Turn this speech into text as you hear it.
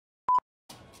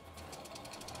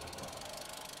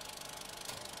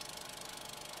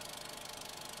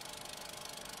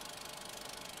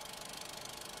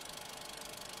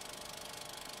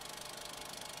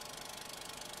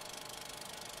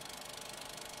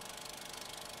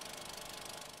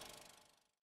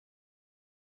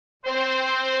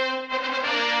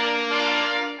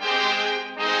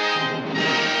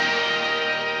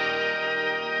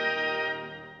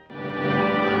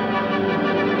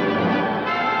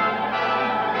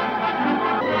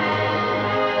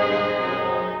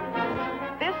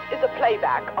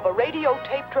playback of a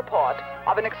radio-taped report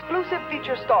of an exclusive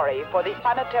feature story for the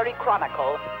Planetary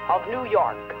Chronicle of New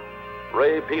York.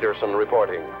 Ray Peterson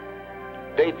reporting.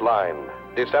 Dateline,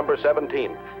 December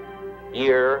 17th.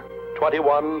 Year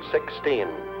 2116.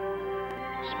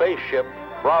 Spaceship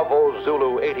Bravo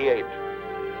Zulu 88.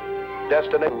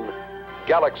 Destination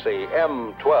Galaxy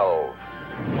M12.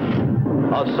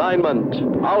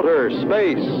 Assignment outer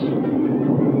space.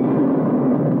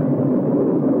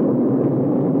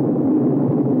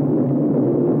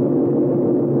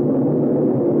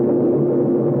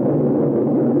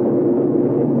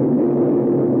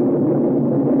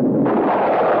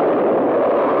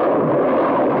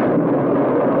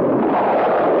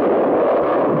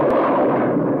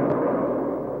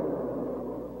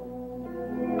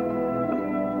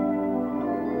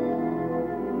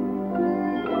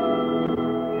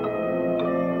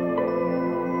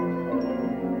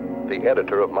 The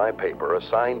editor of my paper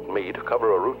assigned me to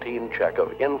cover a routine check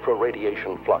of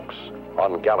infra-radiation flux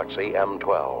on Galaxy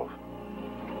M12.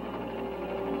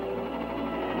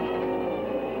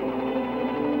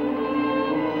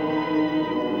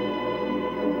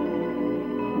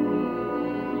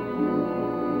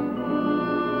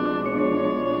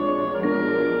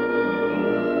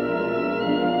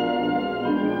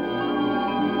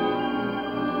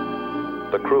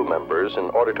 The crew members, in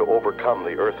order to overcome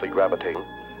the earthly gravitation,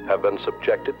 have been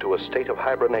subjected to a state of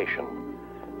hibernation.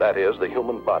 That is, the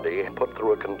human body put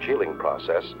through a congealing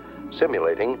process,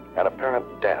 simulating an apparent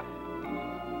death.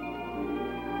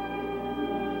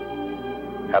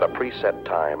 At a preset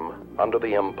time, under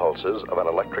the impulses of an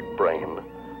electric brain,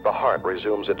 the heart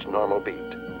resumes its normal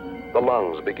beat. The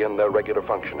lungs begin their regular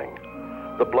functioning,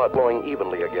 the blood flowing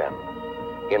evenly again.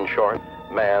 In short,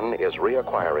 man is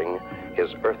reacquiring his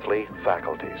earthly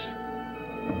faculties.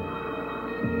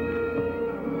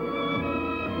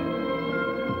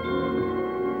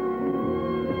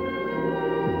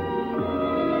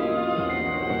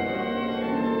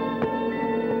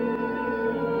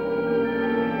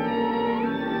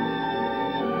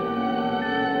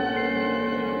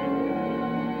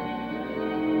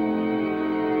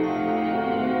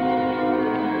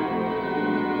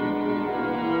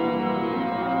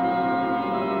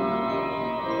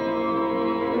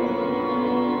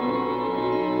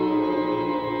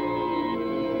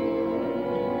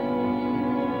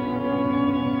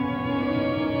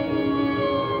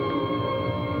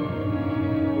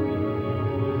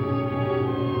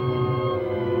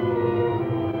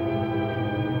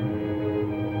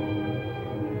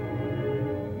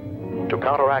 To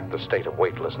counteract the state of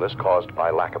weightlessness caused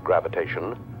by lack of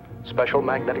gravitation, special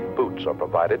magnetic boots are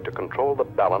provided to control the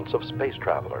balance of space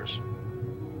travelers.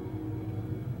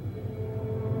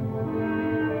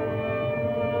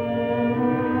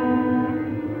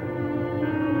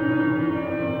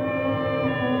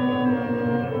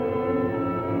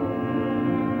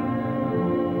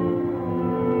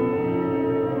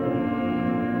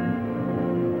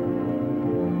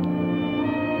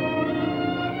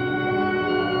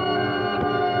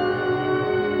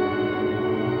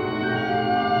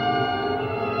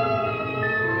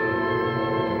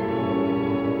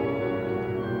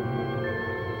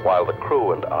 While the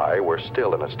crew and I were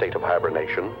still in a state of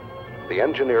hibernation, the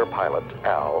engineer pilot,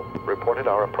 Al, reported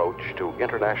our approach to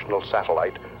international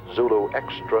satellite Zulu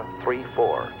Extra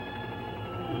 34.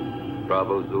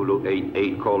 Bravo Zulu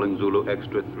 88 calling Zulu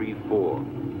Extra 34.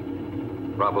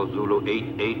 Bravo Zulu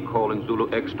 88 calling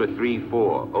Zulu Extra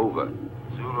 34. Over.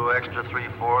 Zulu Extra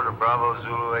 34 to Bravo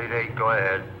Zulu 88. Go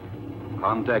ahead.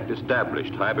 Contact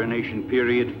established. Hibernation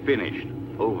period finished.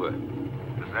 Over.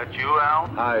 Is that you, Al?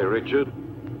 Hi, Richard.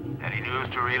 Any news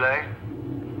to relay?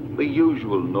 The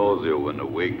usual nausea when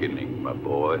awakening, my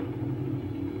boy.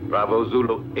 Bravo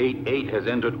Zulu 88 has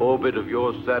entered orbit of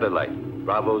your satellite.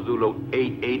 Bravo Zulu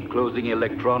 88 closing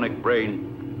electronic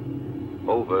brain.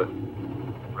 Over.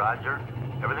 Roger.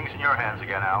 Everything's in your hands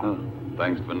again, Al.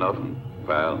 Thanks for nothing,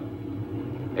 pal.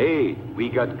 Hey, we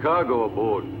got cargo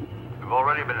aboard. We've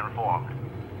already been informed.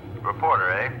 Reporter,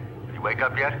 eh? Did he wake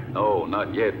up yet? No,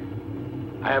 not yet.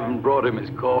 I haven't brought him his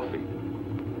coffee.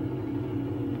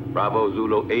 Bravo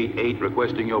Zulu 88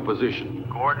 requesting your position.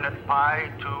 Coordinate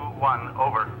Pi 21,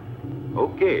 over.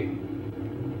 Okay.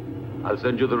 I'll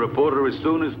send you the reporter as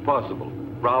soon as possible.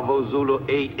 Bravo Zulu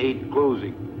 88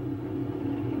 closing.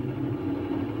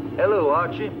 Hello,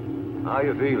 Archie. How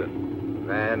you feeling?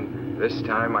 Man, this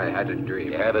time I had a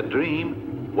dream. You had a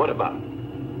dream? What about?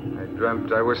 I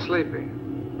dreamt I was sleeping.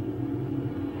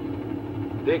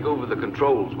 Take over the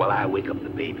controls while I wake up the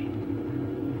baby.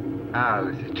 Al,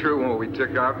 is it true when we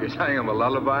took off you sang him a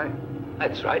lullaby?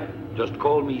 That's right. Just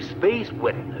call me Space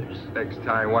Wet-Nurse. Next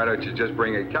time, why don't you just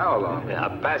bring a cow along? Yeah,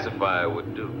 a pacifier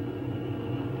would do.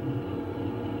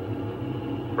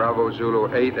 Bravo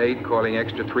Zulu 88 calling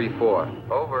extra 34.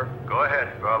 Over. Go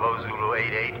ahead, Bravo Zulu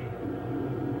 88.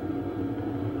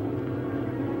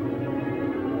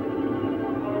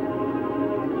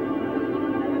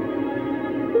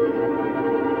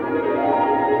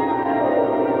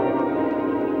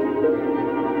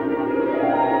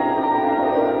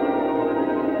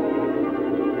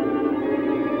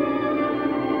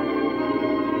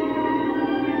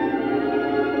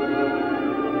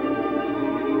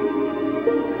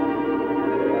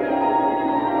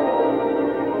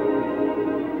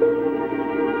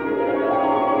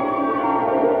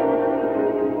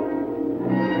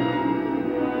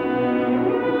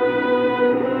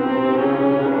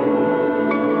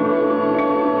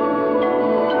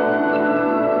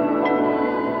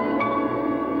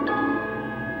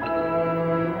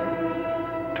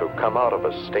 Come out of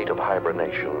a state of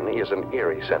hibernation is an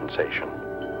eerie sensation.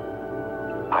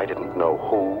 I didn't know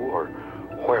who or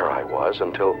where I was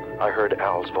until I heard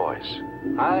Al's voice.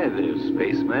 Hi there,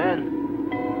 spaceman.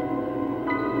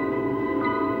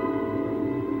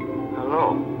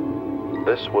 Hello.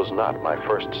 This was not my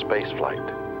first space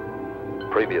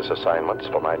flight. Previous assignments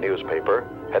for my newspaper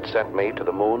had sent me to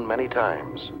the moon many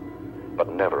times, but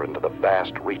never into the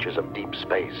vast reaches of deep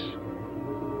space.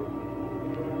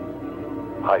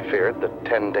 I feared that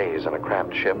 10 days in a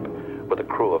cramped ship with a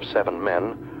crew of 7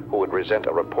 men who would resent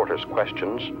a reporter's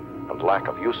questions and lack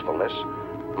of usefulness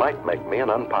might make me an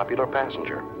unpopular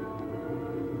passenger.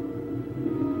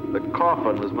 The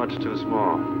coffin was much too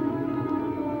small.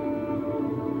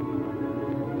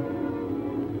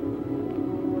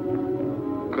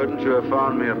 Couldn't you have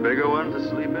found me a bigger one to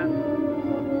sleep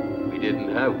in? We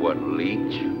didn't have one,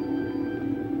 leech.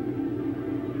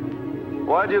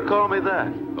 Why do you call me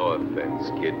that? No offense,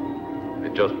 kid.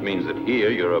 It just means that here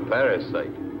you're a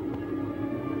parasite.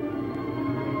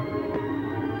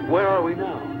 Where are we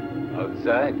now?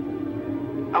 Outside.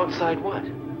 Outside what?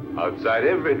 Outside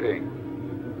everything.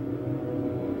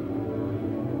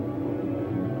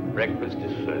 Breakfast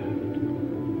is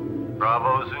served.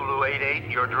 Bravo Zulu 88,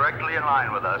 you're directly in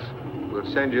line with us. We'll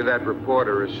send you that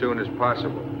reporter as soon as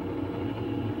possible.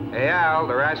 Hey, Al,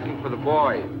 they're asking for the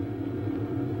boy.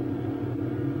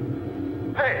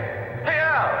 Hey,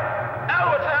 Al! Al,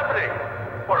 what's happening?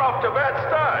 We're off to a bad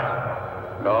start.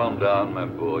 Calm down, my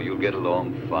boy. You'll get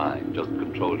along fine. Just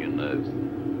control your nerves.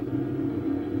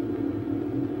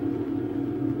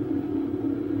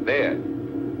 There.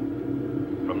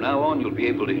 From now on, you'll be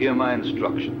able to hear my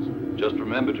instructions. Just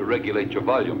remember to regulate your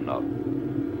volume knob.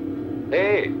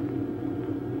 Hey!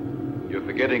 You're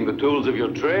forgetting the tools of your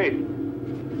trade.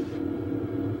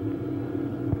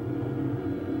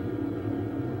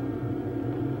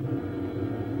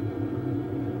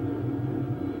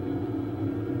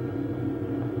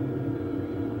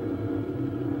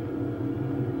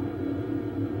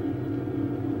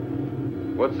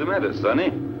 What's the matter, Sonny?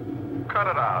 Cut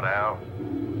it out, Al.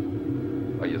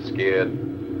 Are you scared,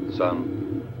 son?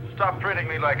 Stop treating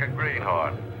me like a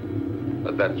greenhorn.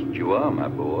 But that's what you are, my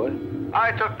boy.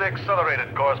 I took the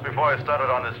accelerated course before I started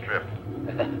on this trip.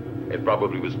 It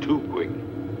probably was too quick.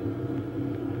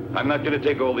 I'm not going to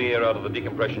take all the air out of the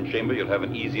decompression chamber. You'll have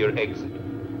an easier exit.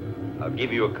 I'll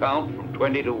give you a count from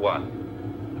 20 to 1.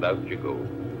 And out you go.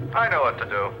 I know what to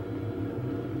do.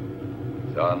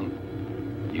 Son,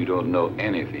 you don't know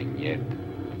anything yet.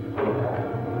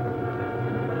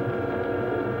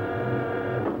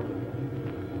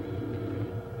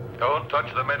 Don't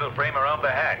touch the metal frame around the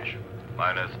hatch.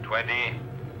 Minus 20.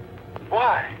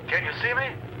 Why? Can't you see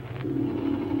me?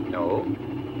 No.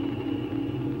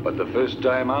 But the first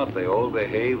time out, they all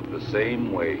behaved the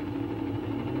same way.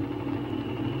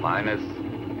 Minus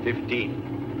 15.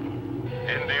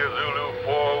 India Zulu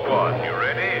 4-1. You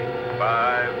ready?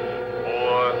 5,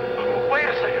 4... Wait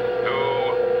a second. 2,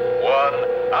 1.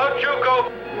 Out you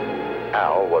go!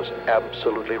 Al was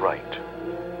absolutely right.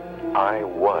 I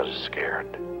was scared.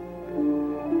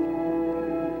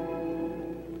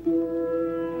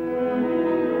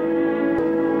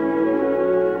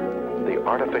 The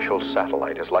artificial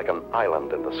satellite is like an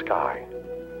island in the sky.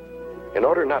 In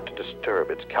order not to disturb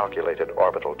its calculated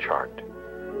orbital chart,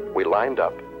 we lined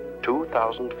up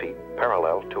 2,000 feet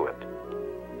parallel to it.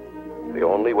 The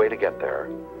only way to get there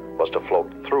was to float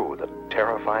through the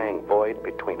terrifying void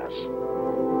between us.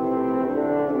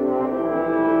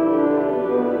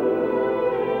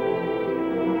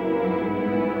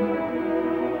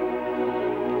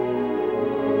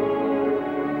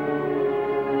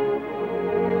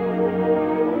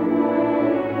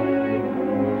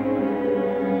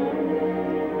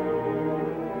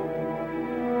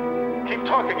 Keep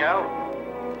talking, Al.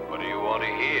 What do you want to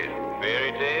hear?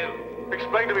 Fairy tale?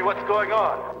 Explain to me what's going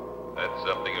on. That's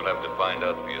something you'll have to find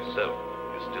out for yourself.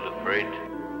 You're still afraid?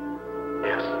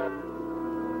 Yes.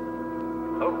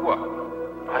 Of what?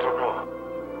 I don't know.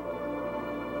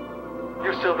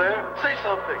 You still there? Say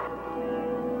something.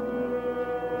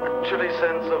 A chilly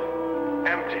sense of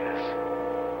emptiness.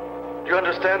 Do you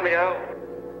understand me, Al?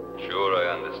 Sure,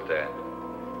 I understand.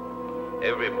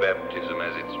 Every baptism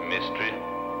has its mystery,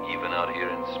 even out here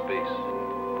in space.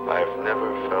 I've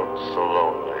never felt so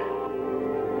lonely.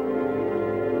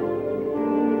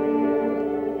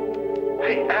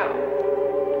 Hey, Al.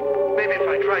 Maybe if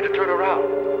I tried to turn around.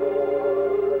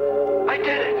 I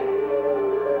did it.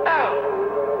 Al.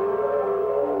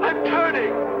 I'm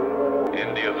turning.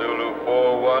 India Zulu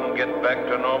 4-1, get back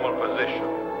to normal position.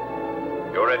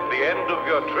 You're at the end of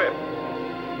your trip.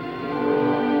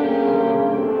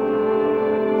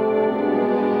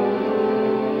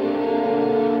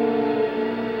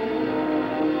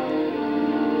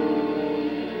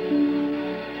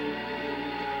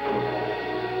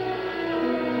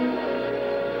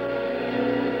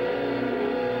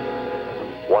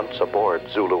 Once aboard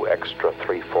Zulu Extra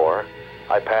 3-4,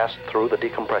 I passed through the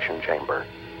decompression chamber.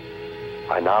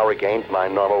 I now regained my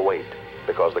normal weight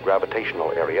because the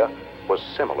gravitational area was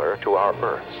similar to our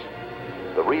Earth's.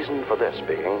 The reason for this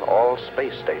being all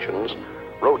space stations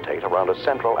rotate around a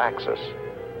central axis.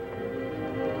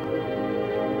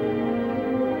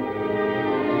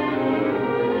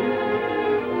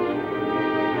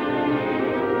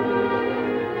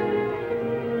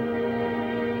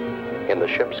 In the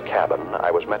ship's cabin,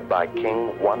 I was met by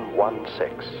King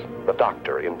 116, the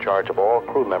doctor in charge of all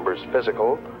crew members'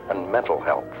 physical and mental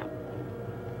health.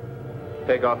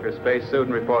 Take off your spacesuit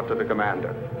and report to the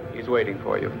commander. He's waiting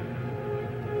for you.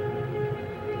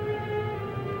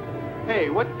 Hey,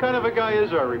 what kind of a guy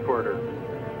is our reporter?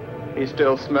 He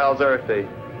still smells earthy.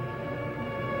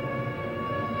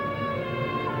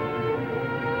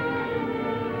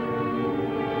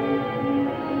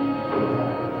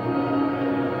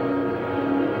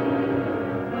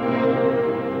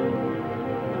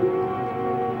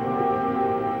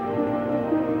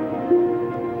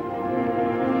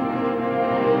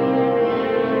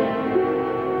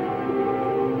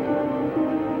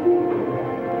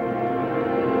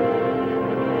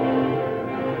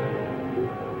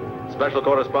 Special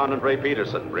Correspondent Ray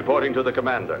Peterson, reporting to the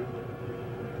commander.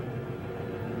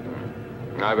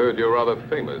 I've heard you're rather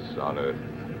famous on Earth.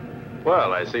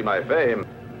 Well, I see my fame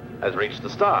has reached the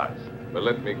stars. But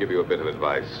let me give you a bit of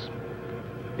advice.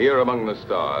 Here among the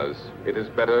stars, it is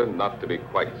better not to be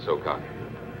quite so cocky.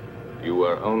 You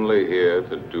are only here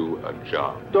to do a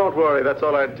job. Don't worry, that's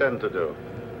all I intend to do.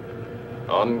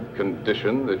 On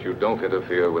condition that you don't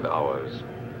interfere with ours.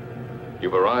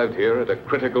 You've arrived here at a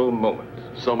critical moment.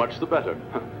 So much the better.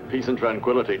 Peace and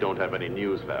tranquility don't have any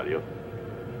news value.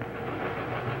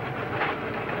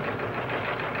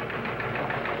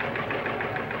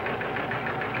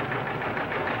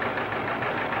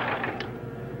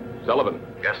 Sullivan.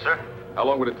 Yes, sir? How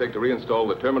long would it take to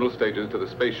reinstall the terminal stages to the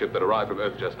spaceship that arrived from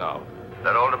Earth just now?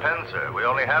 That all depends, sir. We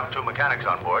only have 2 mechanics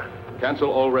on board.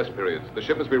 Cancel all rest periods. The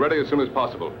ship must be ready as soon as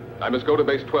possible. I must go to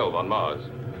base 12 on Mars.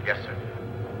 Yes, sir.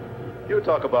 You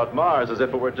talk about Mars as if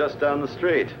it were just down the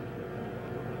street.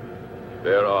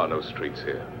 There are no streets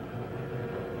here.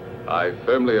 I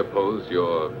firmly oppose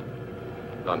your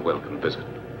unwelcome visit.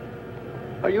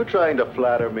 Are you trying to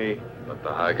flatter me? But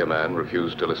the High Command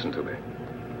refused to listen to me.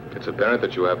 It's apparent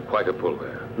that you have quite a pull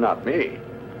there. Not me.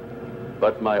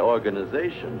 But my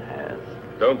organization has.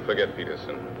 Don't forget,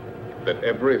 Peterson, that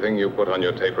everything you put on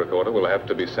your tape recorder will have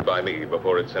to be sent by me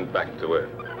before it's sent back to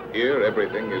Earth. Here,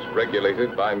 everything is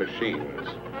regulated by machines.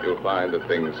 You'll find that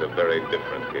things are very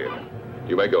different here.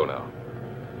 You may go now.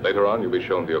 Later on, you'll be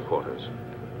shown to your quarters.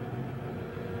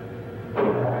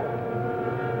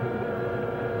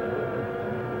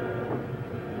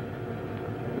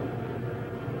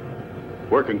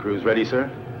 Working crew's ready, sir?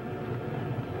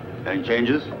 Any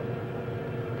changes?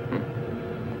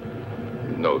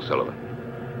 No, Sullivan.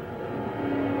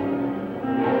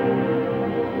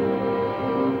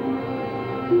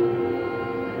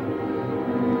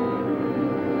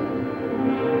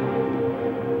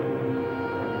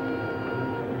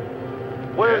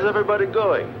 Where's everybody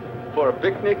going? For a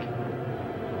picnic?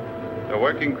 The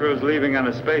working crew's leaving on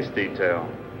a space detail.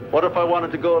 What if I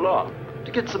wanted to go along?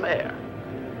 To get some air?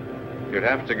 You'd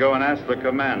have to go and ask the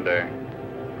commander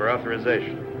for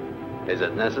authorization. Is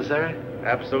it necessary?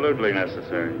 Absolutely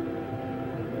necessary.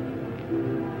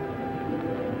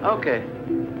 Okay.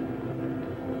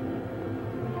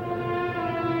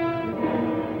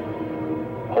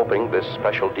 Hoping this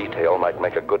special detail might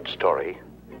make a good story,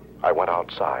 I went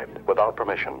outside, without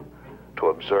permission, to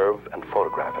observe and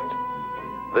photograph it.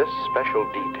 This special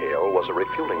detail was a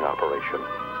refueling operation,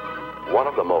 one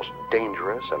of the most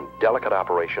dangerous and delicate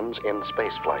operations in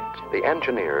spaceflight. The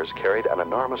engineers carried an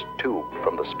enormous tube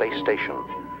from the space station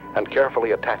and carefully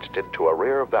attached it to a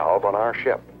rear valve on our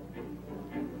ship.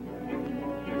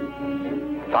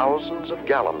 Thousands of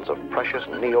gallons of precious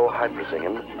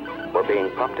neohydrazine were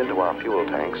being pumped into our fuel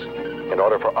tanks in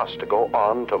order for us to go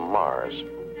on to Mars.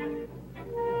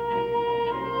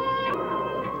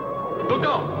 Look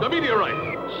out! The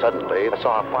meteorite! Suddenly, I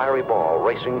saw a fiery ball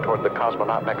racing toward the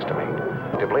cosmonaut next to me.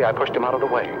 Actively, I pushed him out of the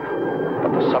way.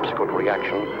 But the subsequent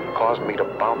reaction caused me to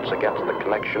bounce against the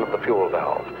connection of the fuel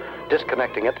valve,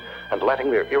 disconnecting it and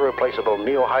letting the irreplaceable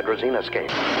neohydrazine escape.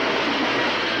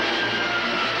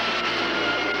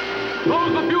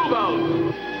 Close the fuel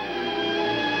valve!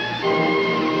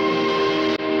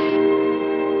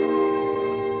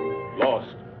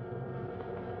 Lost.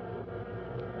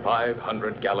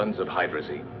 500 gallons of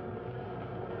hydrazine.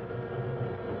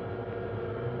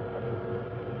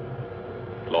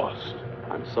 Lost.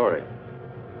 I'm sorry.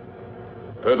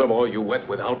 Furthermore, you went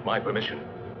without my permission.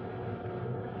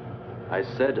 I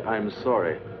said I'm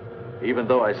sorry, even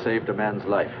though I saved a man's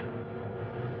life.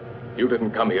 You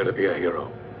didn't come here to be a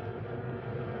hero.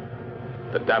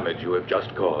 The damage you have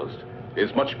just caused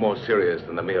is much more serious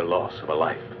than the mere loss of a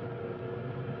life.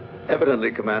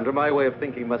 Evidently, Commander, my way of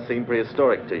thinking must seem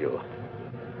prehistoric to you.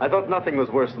 I thought nothing was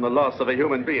worse than the loss of a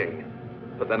human being.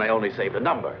 But then I only saved a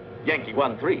number, Yankee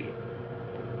 13.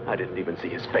 I didn't even see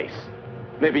his face.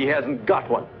 Maybe he hasn't got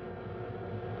one.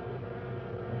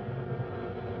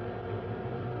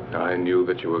 I knew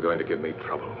that you were going to give me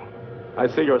trouble. I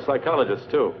see you're a psychologist,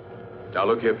 too. Now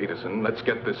look here, Peterson, let's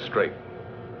get this straight.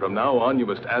 From now on, you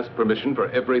must ask permission for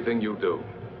everything you do.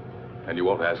 And you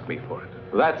won't ask me for it.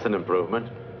 That's an improvement.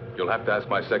 You'll have to ask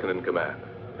my second in command.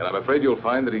 And I'm afraid you'll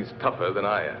find that he's tougher than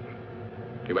I am.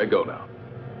 You may go now.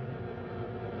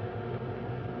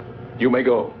 You may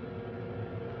go.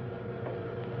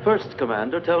 First,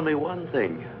 Commander, tell me one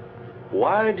thing.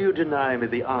 Why do you deny me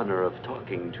the honor of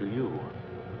talking to you?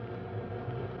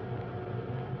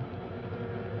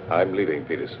 I'm leaving,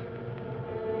 Peterson.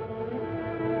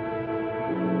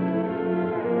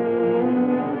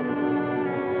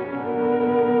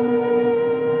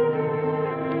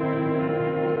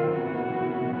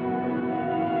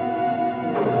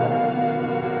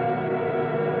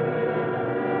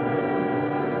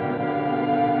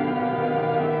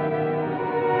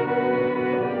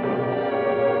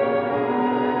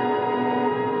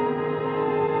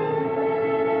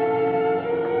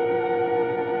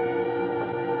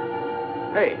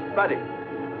 Hey, buddy.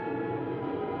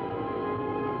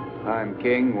 I'm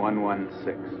King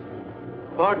 116.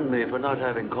 Pardon me for not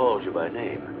having called you by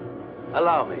name.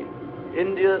 Allow me.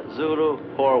 India Zulu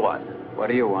 41. What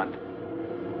do you want?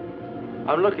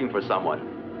 I'm looking for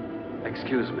someone.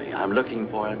 Excuse me, I'm looking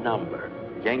for a number.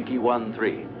 Yankee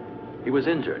 13. He was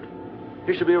injured.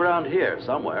 He should be around here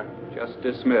somewhere. Just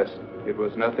dismissed. It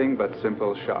was nothing but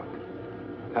simple shock.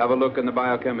 Have a look in the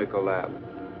biochemical lab.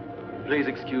 Please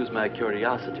excuse my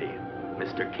curiosity,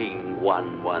 Mr. King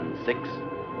 116.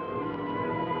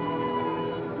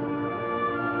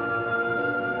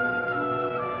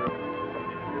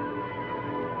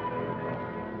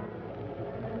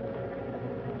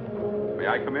 May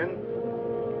I come in?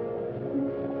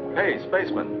 Hey,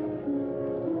 spaceman.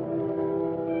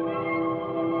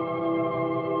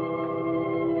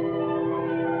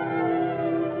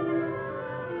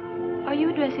 Are you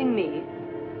addressing me?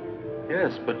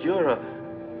 Yes, but you're a...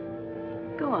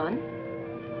 Go on.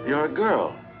 You're a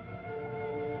girl.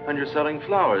 And you're selling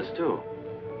flowers, too.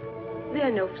 There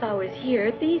are no flowers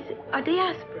here. These are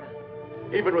diaspora.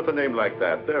 Even with a name like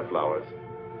that, they're flowers.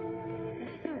 They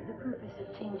serve the purpose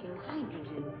of changing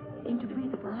hydrogen into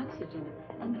breathable oxygen,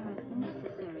 and they're as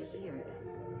necessary here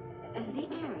as the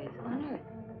air is on Earth.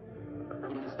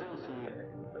 You can still say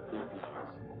they're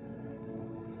flowers.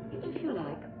 If you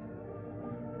like.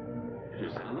 You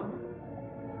sell them?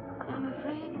 I'm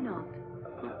afraid not.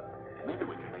 But maybe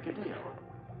we can make a deal.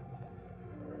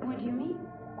 What do you mean?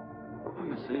 Well,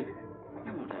 you see,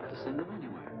 you won't have to send them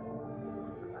anywhere.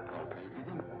 I'll pay for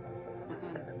them. But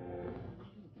then...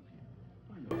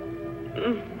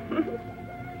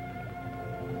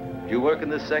 Do you work in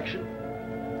this section?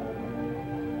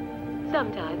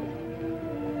 Sometimes.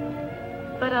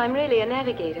 But I'm really a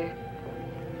navigator.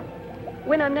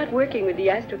 When I'm not working with the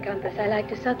astrocompass, I like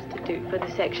to substitute for the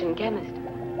section chemist.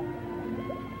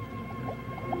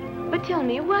 But tell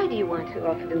me, why do you want to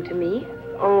offer them to me?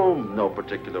 Oh, no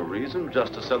particular reason,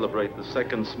 just to celebrate the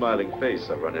second smiling face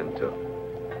I've run into.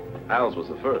 Al's was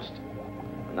the first.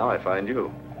 Now I find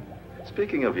you.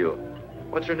 Speaking of you,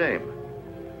 what's your name?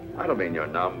 I don't mean your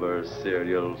numbers,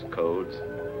 serials, codes,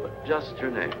 but just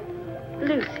your name.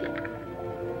 Lucy.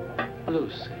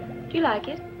 Lucy. Do you like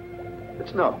it?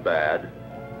 It's not bad.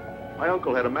 My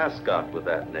uncle had a mascot with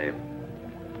that name.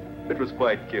 It was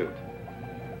quite cute.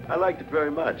 I liked it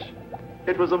very much.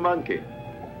 It was a monkey.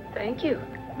 Thank you.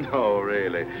 No,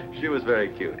 really. She was very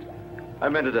cute. I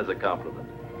meant it as a compliment.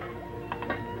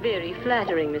 Very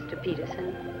flattering, Mr.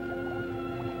 Peterson.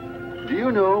 Do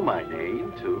you know my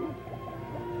name, too?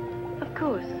 Of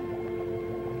course.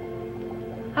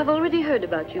 I've already heard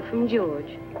about you from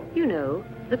George. You know,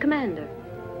 the commander.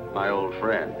 My old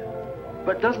friend.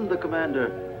 But doesn't the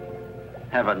commander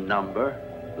have a number,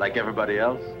 like everybody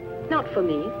else? Not for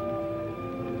me.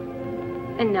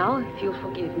 And now, if you'll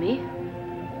forgive me,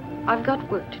 I've got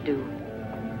work to do.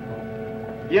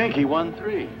 Yankee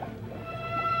 1-3.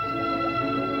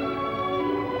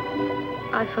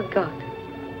 I forgot.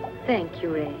 Thank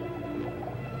you, Ray.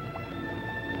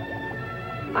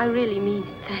 I really mean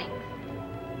it, thanks.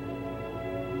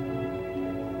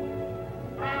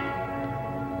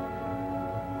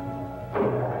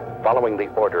 Following the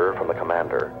order from the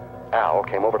commander, Al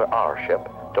came over to our ship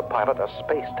to pilot a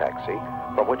space taxi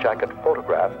from which I could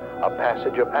photograph a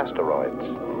passage of asteroids.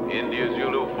 India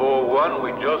Zulu 4-1,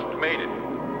 we just made it.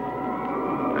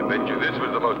 I bet you this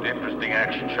was the most interesting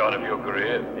action shot of your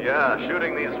career. Yeah,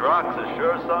 shooting these rocks is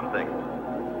sure something.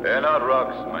 They're not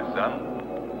rocks, my son.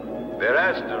 They're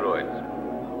asteroids.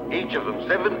 Each of them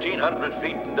 1,700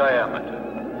 feet in diameter.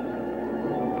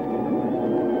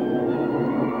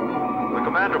 The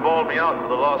commander bawled me out for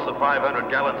the loss of 500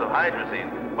 gallons of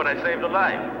hydrazine when I saved a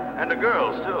life. And a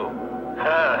girl's, too.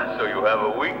 Ah, so you have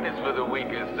a weakness for the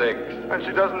weaker sex. And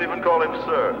she doesn't even call him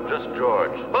sir, just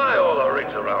George. By all the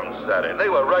rings around Saturn, they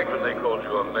were right when they called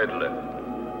you a meddler.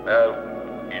 Well,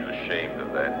 he's ashamed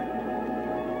of that.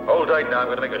 Hold tight now, I'm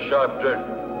going to make a sharp turn.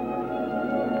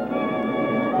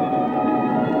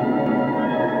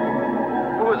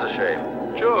 Who is ashamed?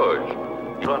 George.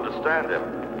 You understand him.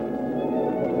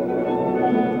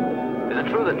 Is it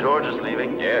true that George is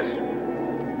leaving? Yes.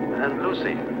 And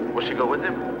Lucy, will she go with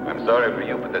him? I'm sorry for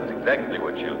you, but that's exactly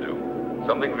what she'll do.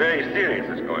 Something very serious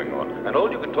is going on, and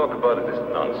all you can talk about is this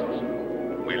nonsense.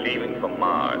 We're leaving for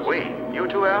Mars. We? You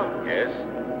too, Al? Yes.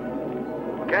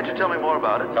 Can't you tell me more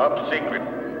about it? Top secret.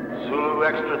 Zulu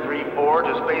Extra 3-4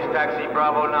 to Space Taxi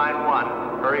Bravo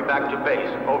 9-1. Hurry back to base.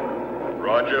 Over.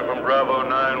 Roger from Bravo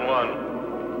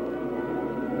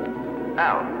 9-1.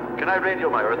 Al, can I radio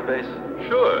my Earth base?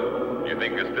 Sure. You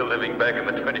think you're still living back in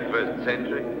the 21st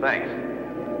century? Thanks.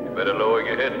 You better lower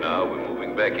your head now. We're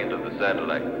moving back into the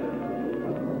satellite.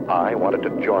 I wanted to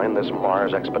join this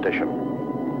Mars expedition.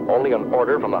 Only an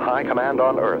order from the high command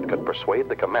on Earth could persuade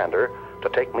the commander to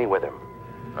take me with him.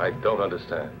 I don't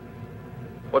understand.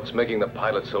 What's making the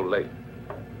pilot so late?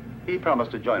 He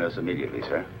promised to join us immediately,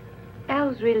 sir.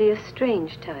 Al's really a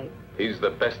strange type. He's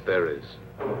the best there is.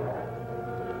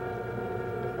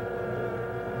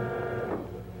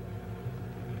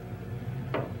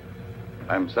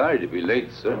 I'm sorry to be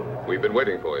late, sir. We've been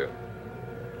waiting for you.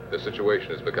 The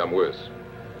situation has become worse.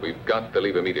 We've got to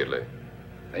leave immediately.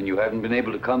 And you haven't been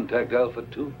able to contact Alpha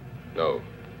 2? No.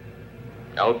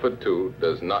 Alpha 2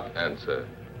 does not answer.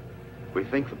 We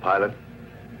think the pilot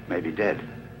may be dead.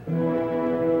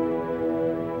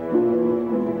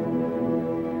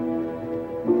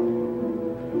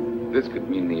 This could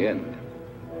mean the end.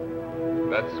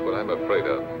 That's what I'm afraid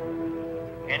of.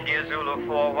 India Zulu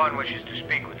 4-1 wishes to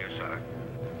speak with you, sir.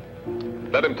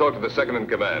 Let him talk to the second in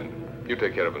command. You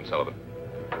take care of him, Sullivan.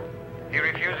 He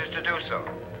refuses to do so.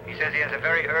 He says he has a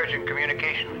very urgent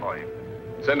communication for you.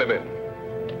 Send him in.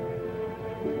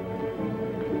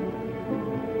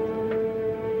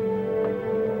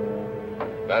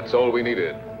 That's all we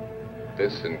needed.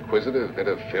 This inquisitive,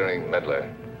 interfering meddler.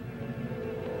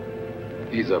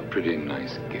 He's a pretty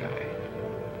nice guy.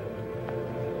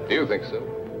 Do you think so?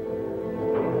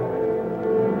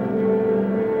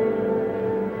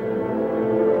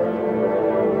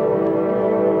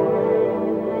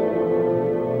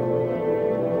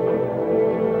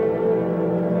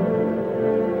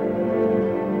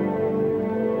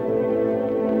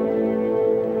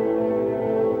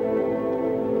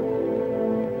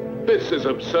 This is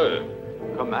absurd.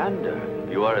 Commander,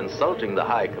 you are insulting the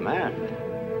high command.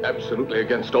 Absolutely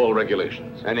against all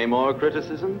regulations. Any more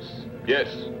criticisms? Yes.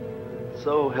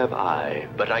 So have I,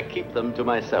 but I keep them to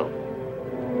myself.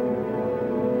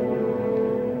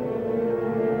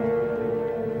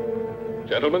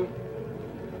 Gentlemen,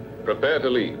 prepare to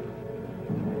leave.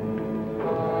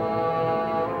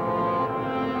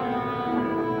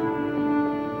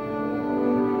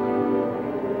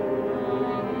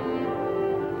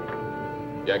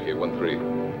 Yankee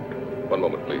 1-3. One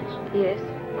moment, please. Yes?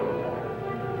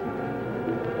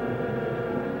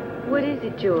 What is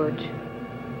it, George?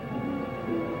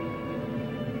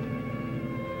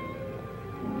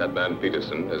 That man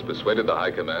Peterson has persuaded the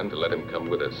High Command to let him come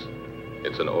with us.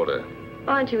 It's an order.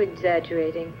 Aren't you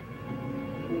exaggerating?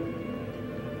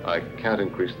 I can't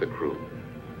increase the crew.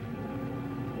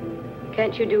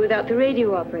 Can't you do without the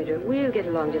radio operator? We'll get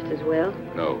along just as well.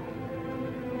 No.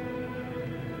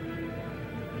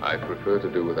 I prefer to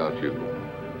do without you.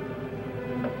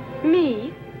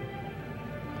 Me?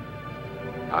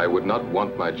 I would not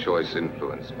want my choice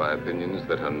influenced by opinions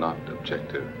that are not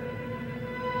objective.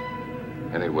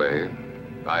 Anyway,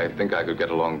 I think I could get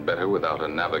along better without a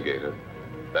navigator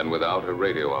than without a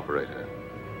radio operator.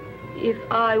 If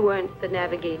I weren't the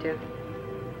navigator,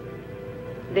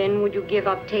 then would you give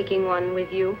up taking one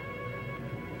with you?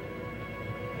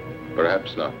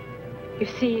 Perhaps not. You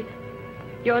see,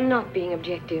 you're not being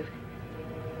objective.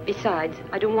 Besides,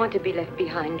 I don't want to be left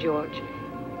behind, George.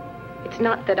 It's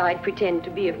not that I'd pretend to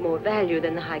be of more value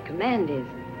than the High Command is,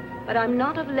 but I'm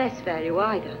not of less value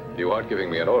either. You aren't giving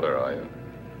me an order, are you?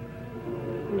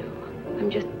 No, I'm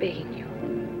just begging you.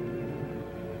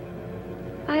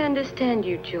 I understand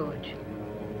you, George.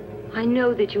 I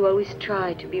know that you always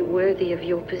try to be worthy of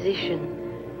your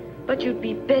position, but you'd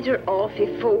be better off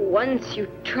if for once you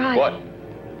tried... What?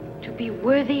 To be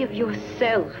worthy of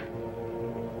yourself.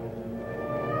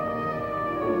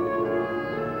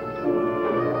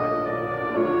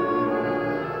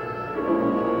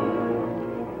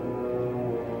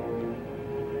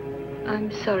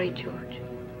 I'm sorry, George.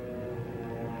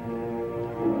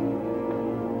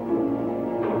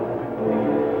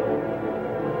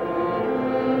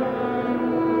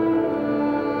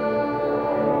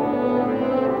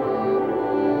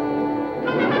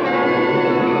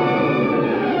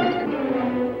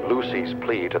 Lucy's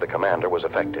plea to the commander was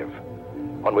effective.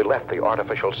 When we left the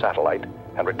artificial satellite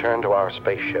and returned to our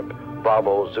spaceship,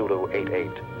 Bravo Zulu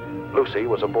 88, Lucy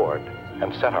was aboard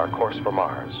and set our course for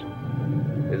Mars.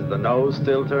 Is the nose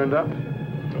still turned up?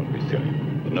 Don't be silly.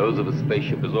 The nose of a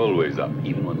spaceship is always up,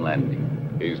 even when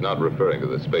landing. He's not referring to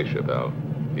the spaceship, Al.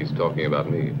 He's talking about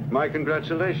me. My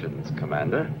congratulations,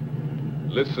 Commander.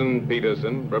 Listen,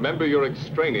 Peterson. Remember you're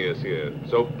extraneous here,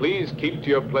 so please keep to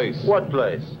your place. What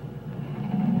place?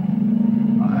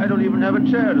 I don't even have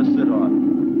a chair to sit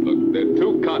on. Look, there are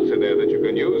 2 cots in there that you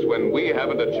can use when we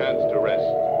haven't a chance to rest.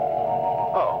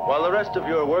 Oh, while the rest of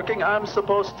you are working, I'm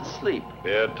supposed to sleep.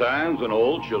 There are times when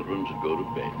all children should go to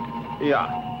bed. Yeah.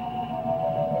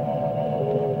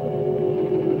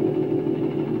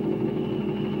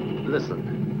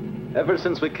 Listen, ever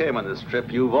since we came on this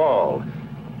trip, you've all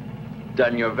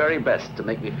done your very best to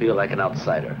make me feel like an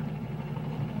outsider.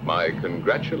 My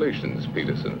congratulations,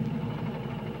 Peterson.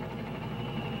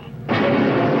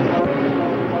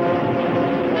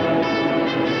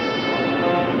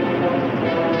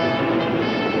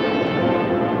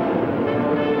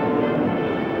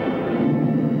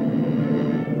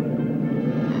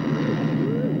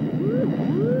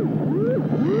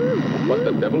 What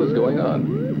the devil is going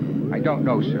on? I don't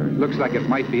know, sir. Looks like it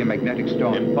might be a magnetic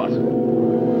storm.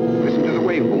 Impossible. Listen to the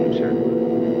wave boom, sir.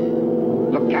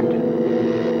 Look, Captain.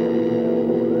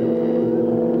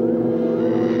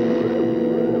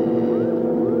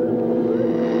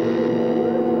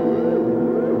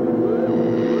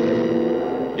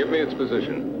 Give me its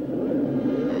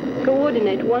position.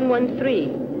 Coordinate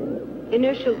 113.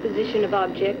 Inertial position of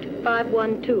object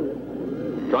 512.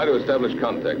 Try to establish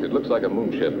contact. It looks like a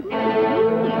moonship.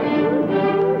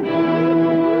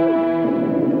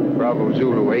 Bravo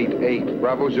Zulu 88.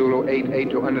 Bravo Zulu 88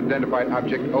 to unidentified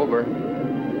object. Over.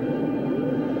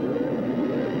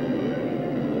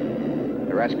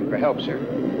 They're asking for help, sir.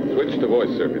 Switch to voice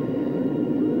circuit.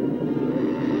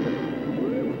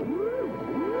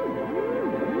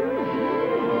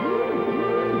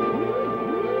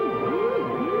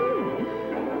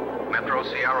 Metro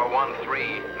Sierra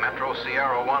 1-3. Metro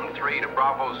Sierra 1-3 to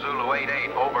Bravo Zulu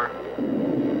 88. Over.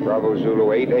 Bravo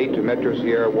Zulu 88 to Metro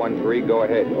Sierra 13. Go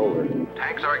ahead. Over.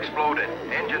 Tanks are exploded.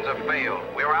 Engines have failed.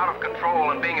 We are out of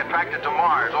control and being attracted to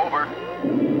Mars. Over.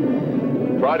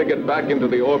 Try to get back into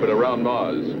the orbit around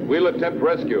Mars. We'll attempt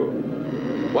rescue.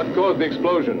 What caused the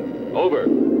explosion? Over.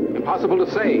 Impossible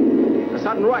to say. A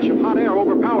sudden rush of hot air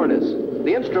overpowered us.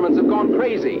 The instruments have gone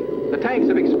crazy. The tanks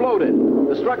have exploded.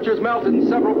 The structure's melted in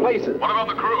several places. What about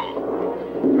the crew?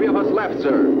 3 of us left,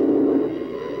 sir.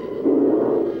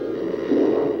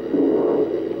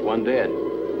 1 dead.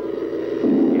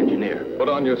 The engineer. Put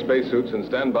on your spacesuits and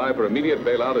stand by for immediate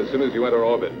bailout as soon as you enter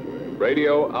orbit.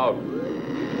 Radio out.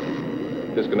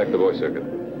 Disconnect the voice circuit.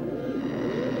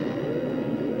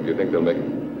 Do you think they'll make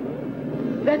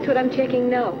it? That's what I'm checking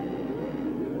now.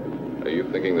 Are you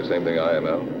thinking the same thing I am,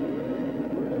 Al?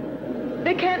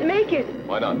 They can't make it.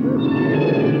 Why not?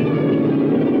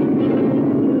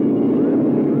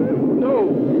 No,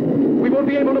 we won't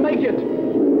be able to make it.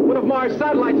 One of Mars'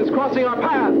 satellites is crossing our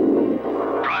path.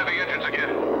 Drive the engines again.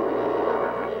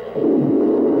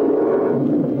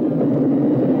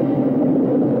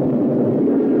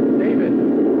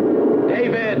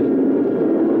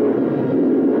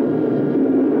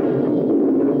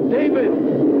 David!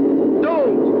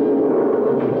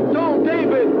 Don't,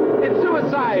 David! It's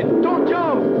suicide! Don't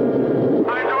jump!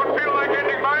 I don't feel like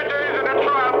ending my days in a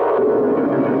trap.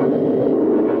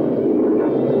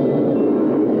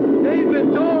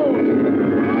 David, don't!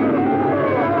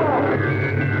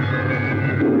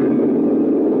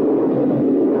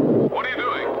 What are you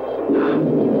doing?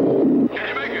 Can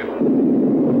you make it?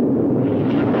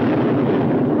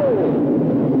 Oh,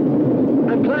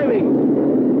 I'm climbing.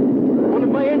 One of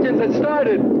my engines had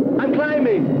started. I'm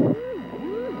climbing.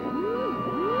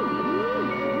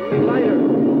 Lighter.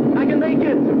 I can make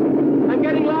it. I'm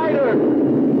getting lighter.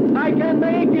 I can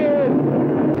make it.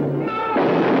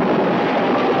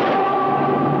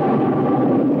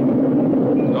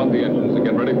 Start the engines and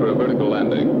get ready for a vertical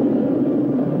landing.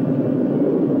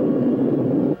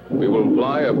 We will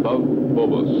fly above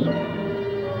Phobos.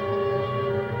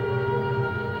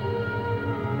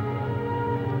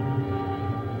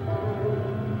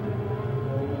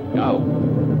 Now.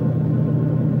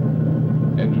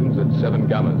 Engines at 7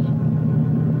 gammas.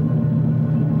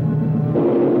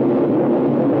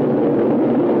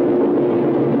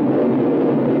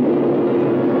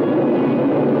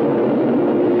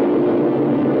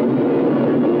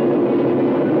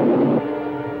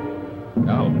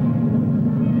 Now.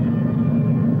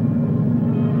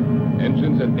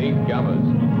 Engines at 8 gammas.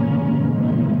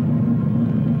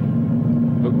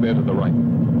 Look there to the right.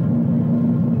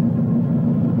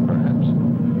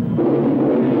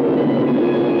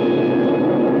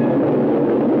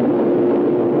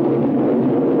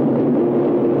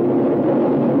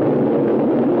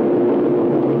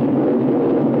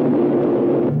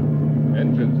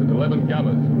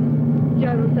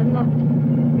 Gyros unlocked.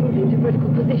 Moving to vertical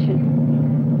position.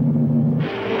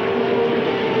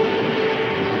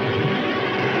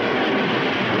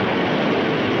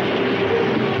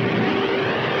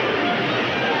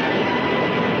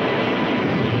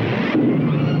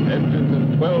 Engines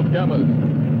at 12 gammas.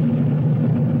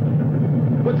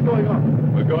 What's going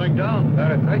on? We're going down,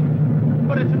 Faraday.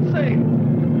 But it's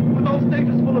insane. With those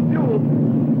stages full of fuel,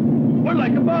 we're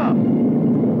like a bomb.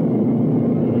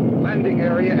 Landing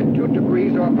area at 2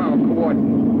 degrees off our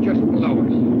coordinate, just below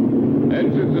us.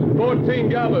 Engines at 14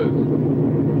 gammas.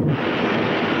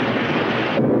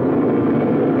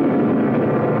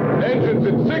 Engines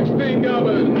at 16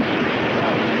 gammas.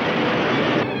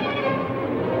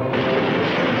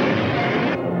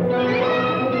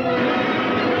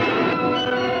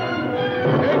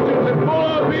 Engines at full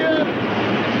RPM.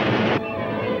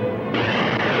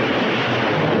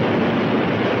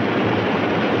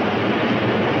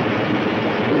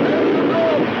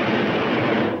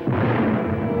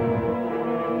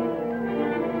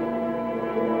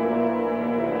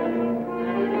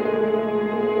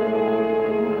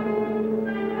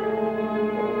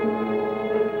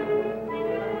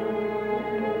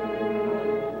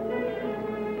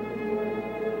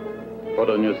 Put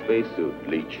on your spacesuit,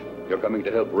 Leech. You're coming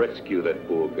to help rescue that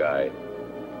poor guy.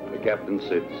 The captain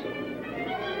said so.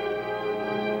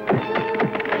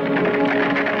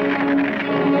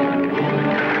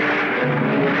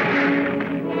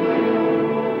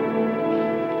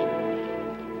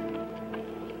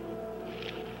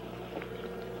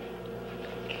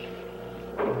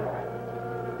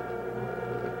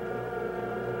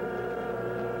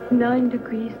 Nine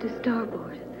degrees to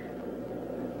starboard.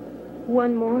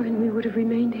 One more and we would have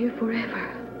remained here forever.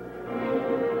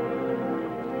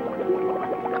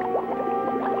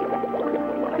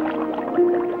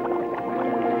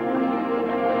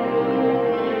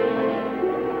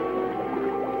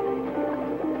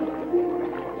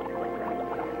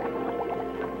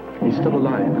 He's still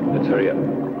alive. Let's hurry up.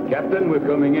 Captain, we're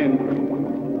coming in.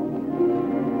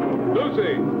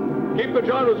 Lucy, keep the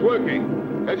gyros working.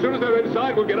 As soon as they're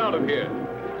inside, we'll get out of here.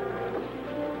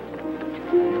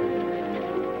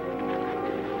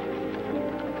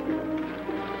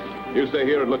 You stay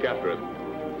here and look after him.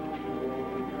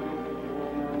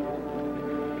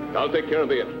 I'll take care of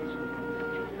the engines.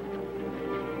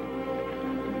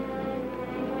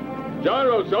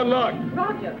 Gyros, unlock!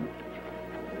 Roger.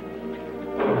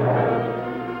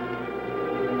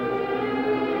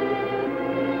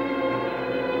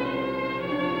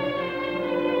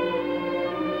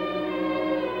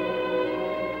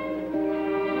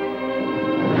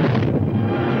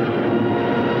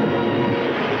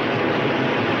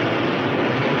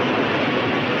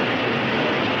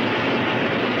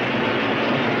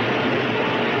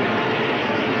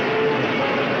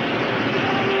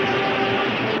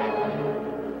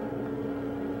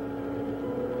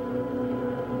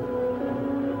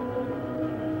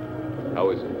 How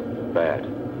is it? Bad.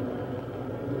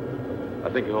 I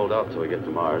think you hold out till we get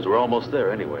to Mars. We're almost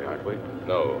there anyway, aren't we?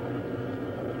 No.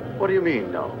 What do you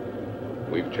mean, no?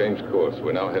 We've changed course.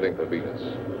 We're now heading for Venus.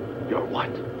 You're what?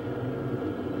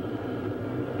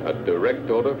 A direct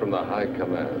order from the High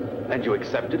Command. And you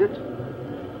accepted it?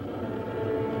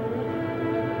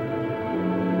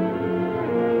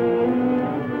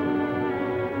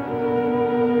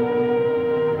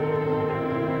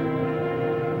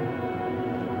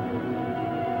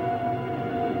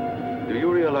 Do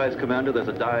you realize, Commander, there's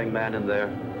a dying man in there?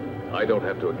 I don't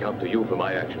have to account to you for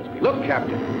my actions, Peter. Look,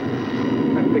 Captain.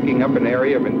 I'm picking up an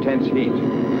area of intense heat.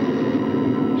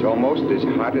 It's almost as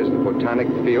hot as the photonic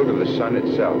field of the sun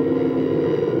itself.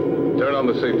 Turn on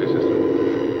the safety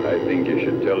system. I think you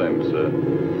should tell him, sir.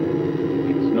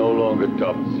 It's no longer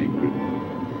top secret.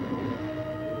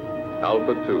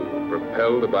 Alpha 2,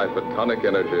 propelled by photonic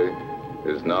energy,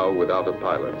 is now without a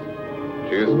pilot.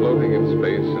 She is floating in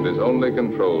space and is only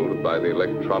controlled by the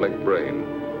electronic brain.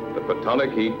 The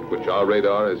photonic heat, which our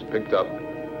radar has picked up,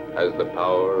 has the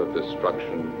power of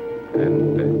destruction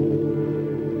and death.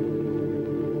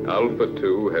 Alpha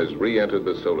 2 has re-entered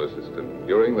the solar system.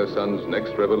 During the sun's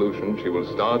next revolution, she will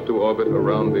start to orbit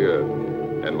around the Earth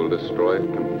and will destroy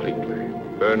it completely,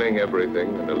 burning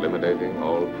everything and eliminating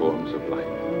all forms of life.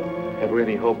 Have we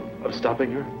any hope of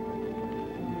stopping her?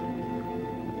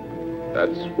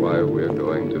 That's why we're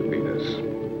going to Venus.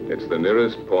 It's the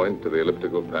nearest point to the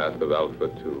elliptical path of Alpha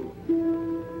 2.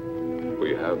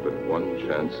 We have but one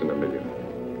chance in a million.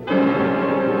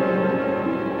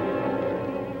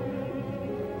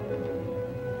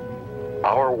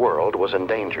 Our world was in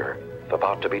danger,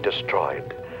 about to be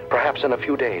destroyed. Perhaps in a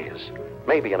few days,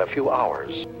 maybe in a few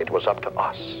hours. It was up to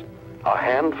us, a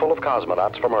handful of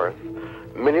cosmonauts from Earth,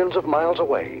 millions of miles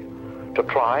away, to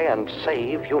try and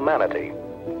save humanity.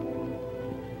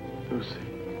 Lucy,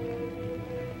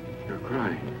 you're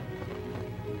crying.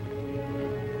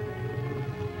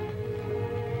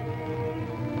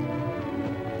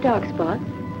 Dark spots.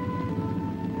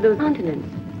 Those continents.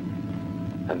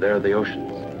 And there are the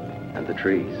oceans and the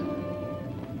trees.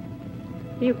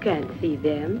 You can't see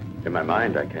them. In my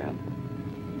mind, I can.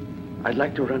 I'd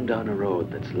like to run down a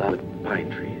road that's lined with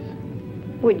pine trees.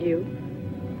 Would you?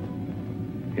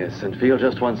 Yes, and feel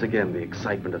just once again the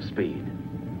excitement of speed.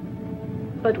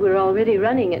 But we're already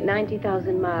running at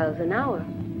 90,000 miles an hour.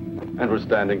 And we're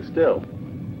standing still.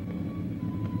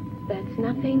 That's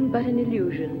nothing but an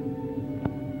illusion.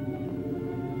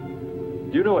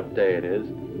 Do you know what day it is?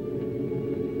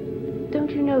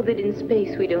 Don't you know that in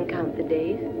space we don't count the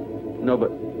days? No,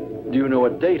 but do you know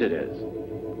what date it is?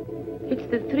 It's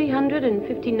the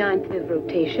 359th of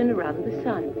rotation around the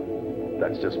sun.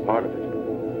 That's just part of it.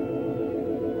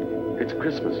 It's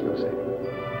Christmas, Lucy.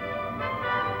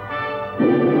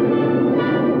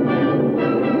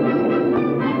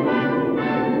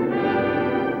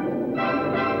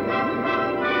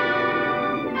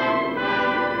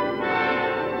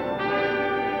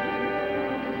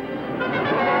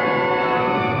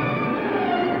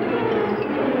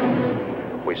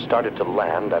 We started to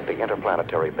land at the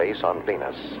Interplanetary base on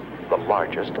Venus, the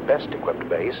largest, best-equipped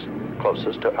base,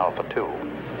 closest to Alpha 2.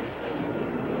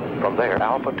 From there,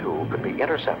 Alpha 2 could be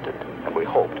intercepted, and we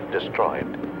hoped destroyed,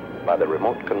 by the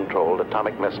remote-controlled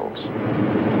atomic missiles.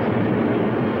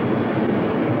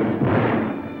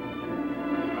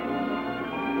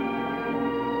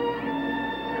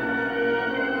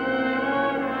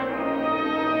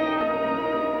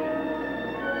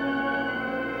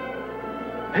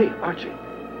 Hey, Archie,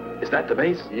 is that the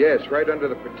base? Yes, right under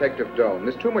the protective dome.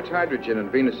 There's too much hydrogen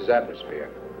in Venus's atmosphere.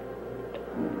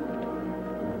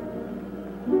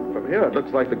 From here, it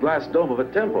looks like the glass dome of a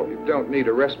temple. You don't need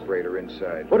a respirator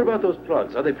inside. What about those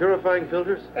plugs? Are they purifying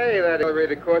filters? Hey, that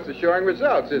elevated course is showing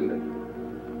results, isn't it?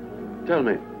 Tell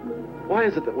me, why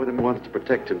is it that when a man wants to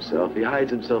protect himself, he hides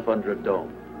himself under a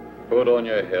dome? Put on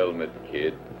your helmet,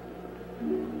 kid.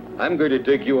 I'm going to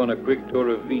take you on a quick tour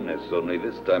of Venus, only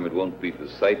this time it won't be for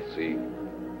sightseeing.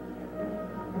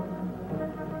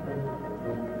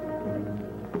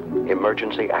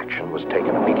 Emergency action was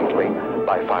taken immediately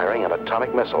by firing an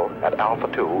atomic missile at Alpha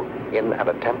 2 in an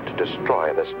attempt to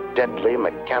destroy this deadly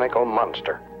mechanical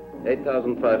monster.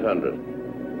 8,500.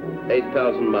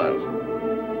 8,000 miles.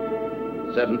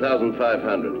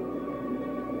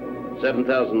 7,500.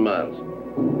 7,000 miles.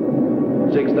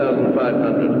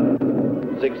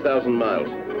 6,500. 6,000 miles.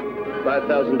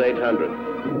 5,800.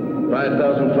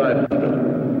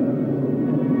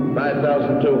 5,500.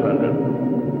 5,200.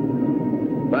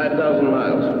 5,000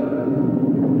 miles.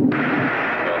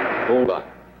 Hold on.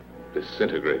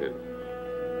 Disintegrated.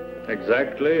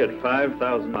 Exactly at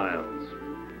 5,000 miles.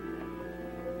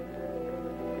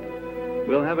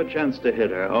 We'll have a chance to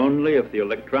hit her only if the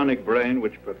electronic brain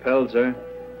which propels her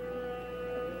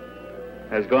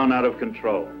has gone out of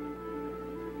control.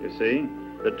 You see,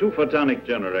 the two photonic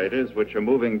generators, which are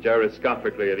moving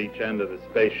gyroscopically at each end of the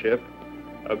spaceship,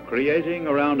 are creating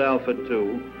around Alpha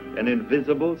 2 an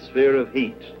invisible sphere of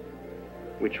heat,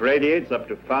 which radiates up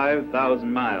to 5,000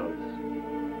 miles.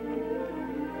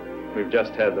 We've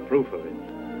just had the proof of it.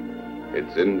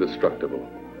 It's indestructible.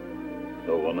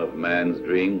 So one of man's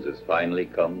dreams has finally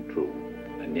come true.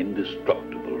 An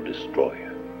indestructible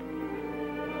destroyer.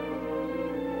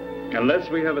 Unless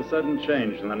we have a sudden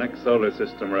change in the next solar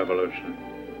system revolution,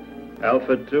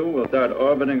 Alpha 2 will start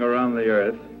orbiting around the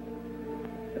Earth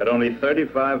at only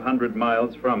 3,500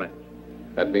 miles from it.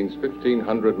 That means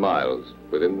 1,500 miles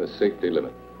within the safety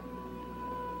limit.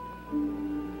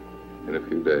 In a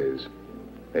few days,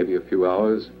 maybe a few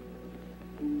hours,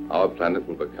 our planet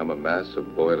will become a mass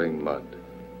of boiling mud,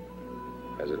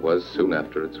 as it was soon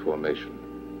after its formation.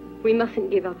 We mustn't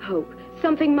give up hope.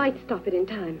 Something might stop it in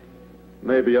time.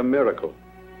 Maybe a miracle.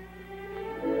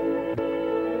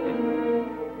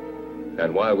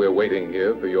 And while we're waiting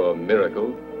here for your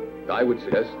miracle, I would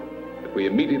suggest that we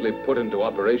immediately put into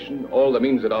operation all the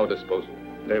means at our disposal.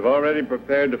 They've already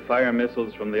prepared to fire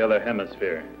missiles from the other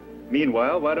hemisphere.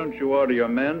 Meanwhile, why don't you order your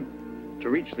men to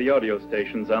reach the audio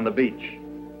stations on the beach?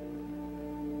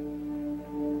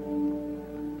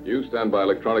 You stand by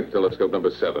electronic telescope number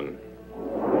 7.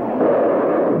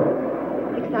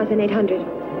 6,800.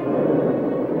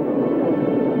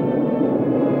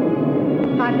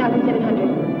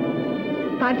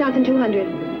 5,700. 5,200.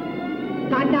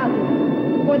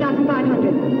 5,000.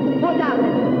 4,500.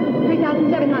 4,000.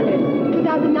 3,700.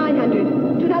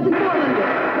 2,900.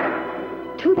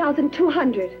 2,400.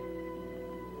 2,200.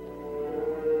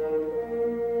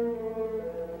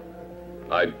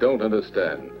 I don't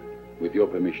understand. With your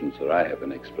permission, sir, I have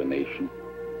an explanation.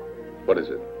 What is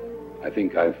it? I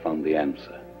think I've found the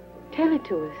answer. Tell it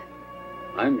to us.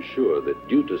 I'm sure that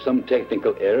due to some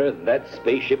technical error, that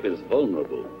spaceship is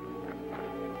vulnerable.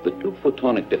 The two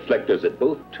photonic deflectors at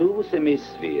both two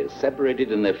hemispheres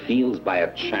separated in their fields by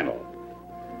a channel.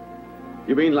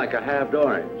 You mean like a halved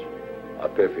orange? A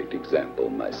perfect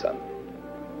example, my son.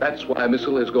 That's why a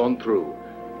missile has gone through.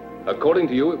 According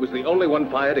to you, it was the only one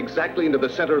fired exactly into the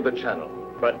center of the channel.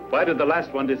 But why did the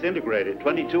last one disintegrate at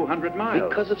 2,200 miles?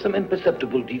 Because of some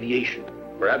imperceptible deviation.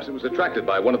 Perhaps it was attracted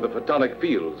by one of the photonic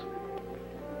fields.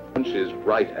 Punch is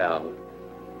right, Al.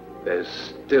 There's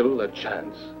still a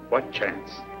chance. What chance?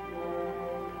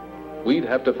 We'd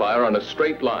have to fire on a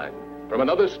straight line from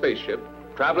another spaceship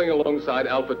traveling alongside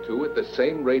Alpha 2 at the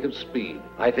same rate of speed.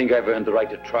 I think I've earned the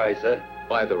right to try, sir.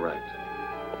 Why the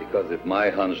right? Because if my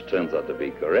hunch turns out to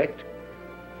be correct,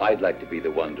 I'd like to be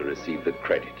the one to receive the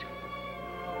credit.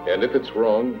 And if it's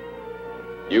wrong,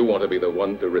 you want to be the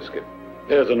one to risk it.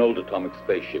 There's an old atomic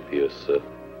spaceship here, sir.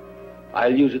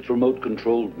 I'll use its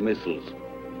remote-controlled missiles.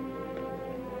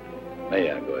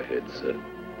 May I go ahead, sir?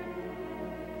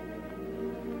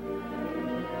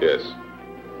 Yes.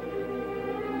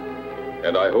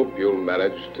 And I hope you'll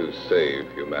manage to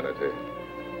save humanity.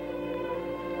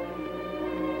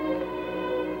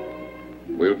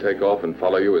 We'll take off and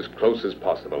follow you as close as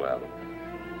possible, Al.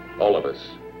 All of us.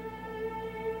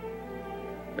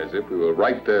 As if we were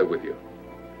right there with you.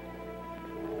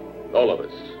 All of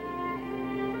us.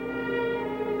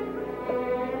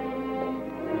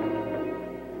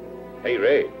 Hey,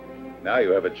 Ray, now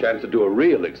you have a chance to do a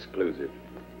real exclusive.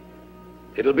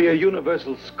 It'll be a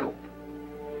universal scoop.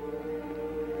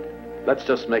 Let's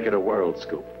just make it a world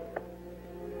scoop.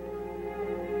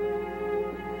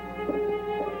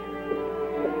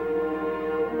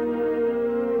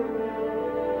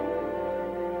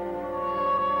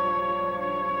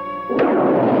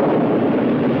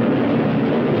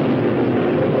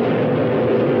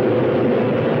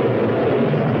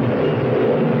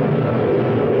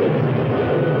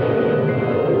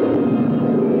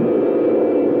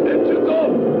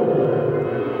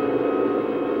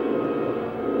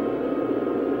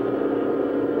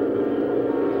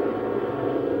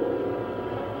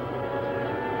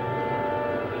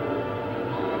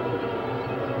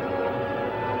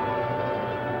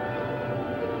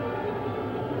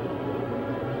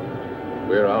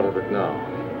 We're out of it now.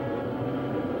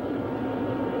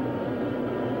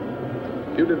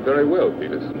 You did very well,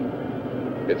 Peterson.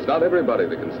 It's not everybody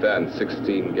that can stand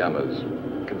 16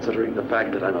 gammas. Considering the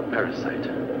fact that I'm a parasite.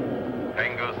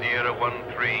 Tango Sierra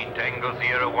 13, Tango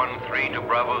Sierra 13 to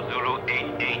Bravo Zulu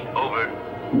 88, over.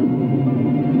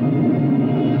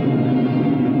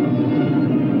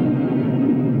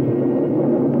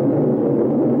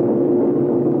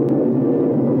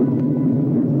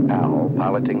 Al,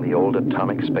 piloting the old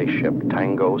atomic spaceship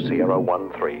Tango Sierra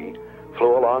 1-3,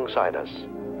 flew alongside us.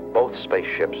 Both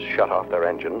spaceships shut off their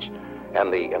engines,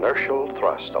 and the inertial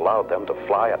thrust allowed them to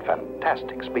fly at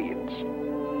fantastic speeds.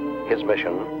 His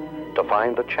mission, to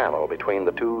find the channel between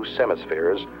the two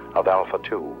semispheres of Alpha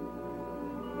 2.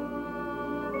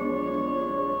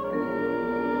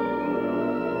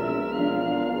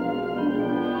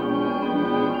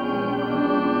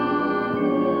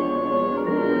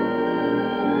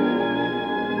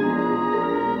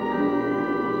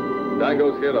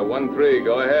 Tango Sierra 1-3,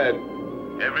 go ahead.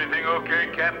 Everything okay,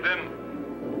 Captain?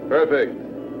 Perfect.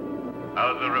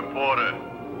 How's the reporter?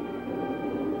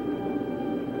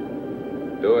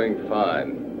 Doing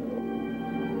fine.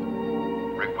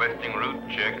 Requesting route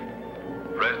check.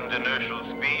 Present inertial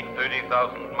speed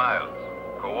 30,000 miles.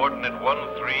 Coordinate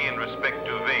 1-3 in respect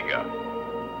to Vega.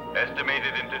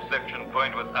 Estimated intersection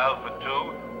point with Alpha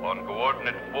 2 on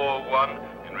coordinate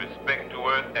 4-1 in respect to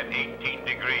Earth at 18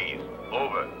 degrees.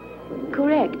 Over.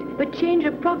 Correct, but change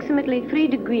approximately 3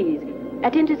 degrees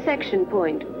at intersection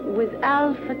point with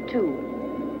Alpha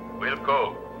 2. We'll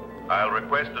go. I'll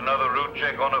request another route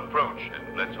check on approach,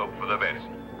 and let's hope for the best.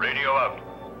 Radio out.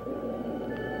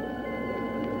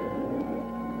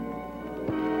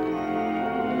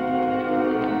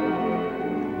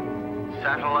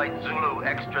 Satellite Zulu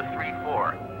Extra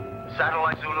 3-4.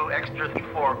 Satellite Zulu Extra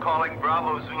 3-4 calling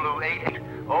Bravo Zulu 88.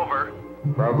 Over.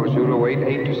 Bravo Zulu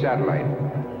 88 to satellite.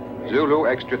 Zulu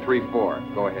Extra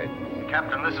 3-4. Go ahead.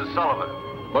 Captain, this is Sullivan.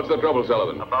 What's the trouble,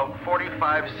 Sullivan? About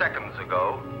 45 seconds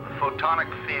ago, the photonic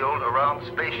field around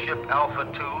Spaceship Alpha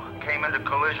 2 came into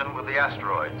collision with the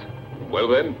asteroids. Well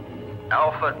then?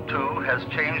 Alpha 2 has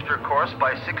changed her course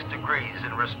by 6 degrees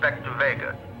in respect to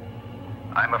Vega.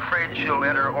 I'm afraid she'll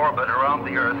enter orbit around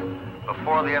the Earth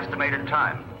before the estimated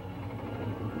time.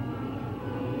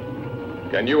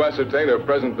 Can you ascertain her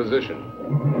present position?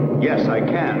 Yes, I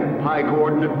can. Pi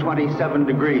coordinate 27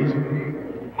 degrees.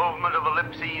 Movement of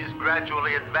ellipses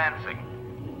gradually advancing.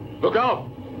 Look out!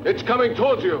 It's coming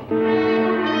towards you!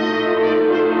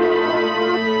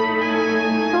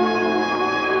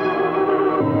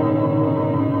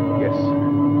 Yes,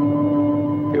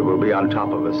 sir. It will be on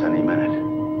top of us any minute.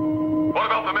 What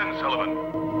about the men, Sullivan?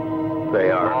 They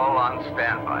are. All on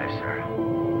standby, sir.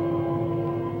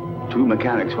 2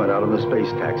 mechanics went out on the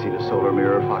space taxi to Solar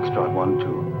Mirror Foxtrot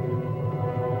 1-2.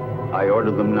 I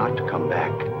ordered them not to come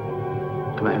back.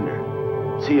 Commander,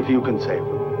 see if you can save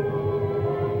them.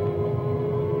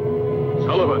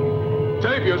 Sullivan,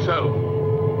 save yourself!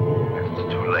 It's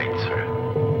too late, sir.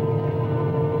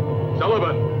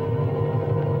 Sullivan!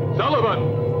 Sullivan!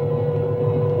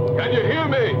 Can you hear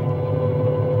me?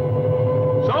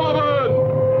 Sullivan!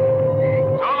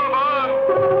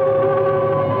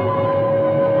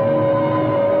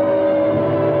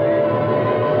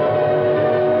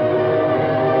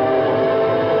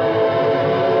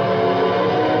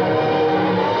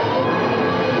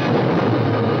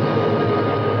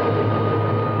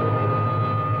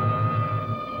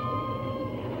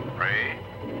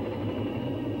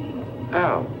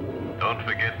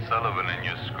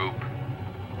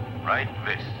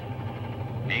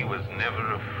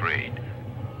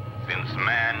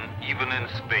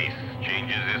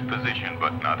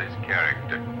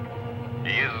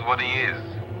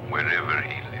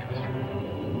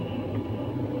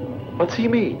 What's he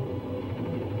mean?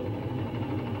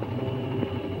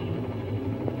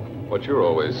 What you're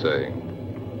always saying.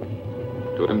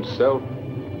 To himself,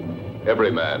 every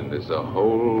man is a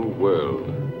whole world.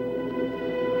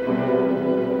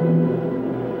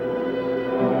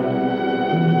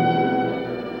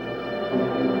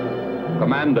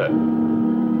 Commander,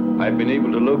 I've been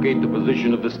able to locate the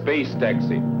position of the space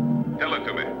taxi. Tell it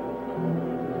to me.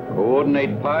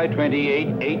 Coordinate pi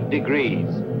 28, 8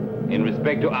 degrees in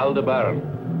respect to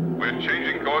Aldebaran. We're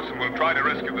changing course and we'll try to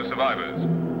rescue the survivors.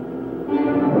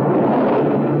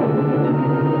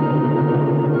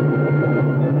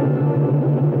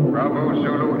 Bravo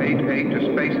Zulu 88 to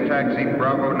space taxi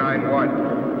Bravo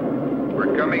 91.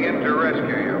 We're coming in to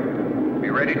rescue you. Be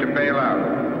ready to bail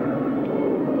out.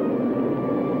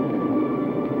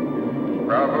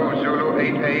 Bravo Zulu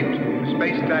 88,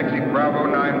 space taxi Bravo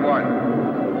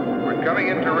 91. We're coming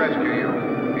in to rescue you.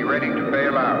 Be ready to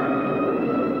bail out.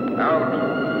 Out.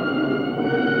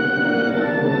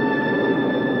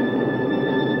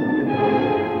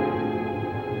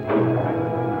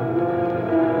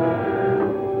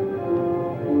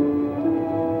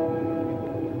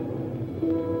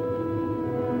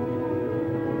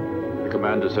 The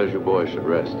commander says you boys should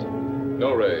rest.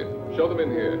 No, Ray. Show them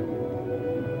in here.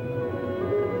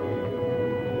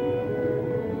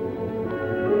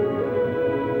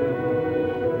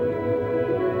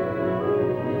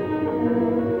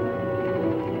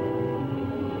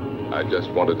 I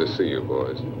just wanted to see you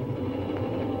boys.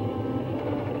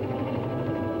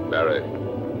 Barry,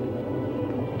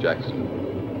 Jackson,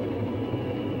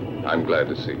 I'm glad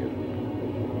to see you.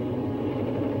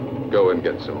 Go and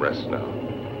get some rest now.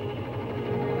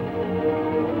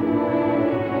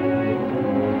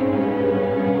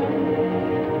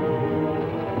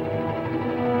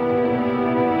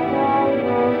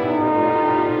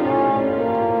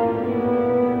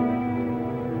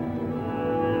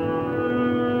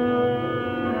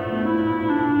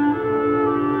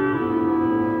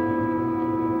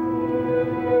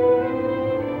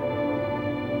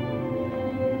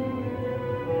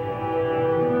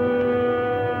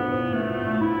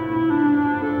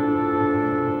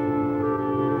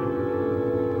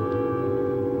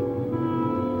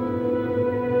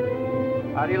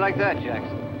 How do you like that,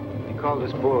 Jackson? He called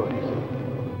us boys.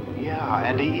 Yeah,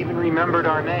 and he even remembered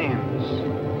our names.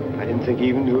 I didn't think he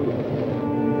even knew.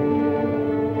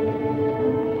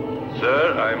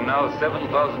 Sir, I'm now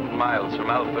 7,000 miles from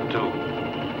Alpha 2.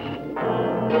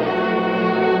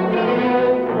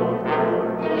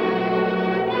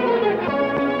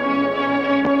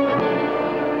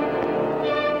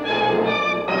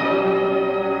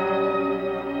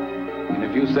 In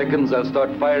a few seconds, I'll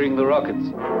start firing the rockets.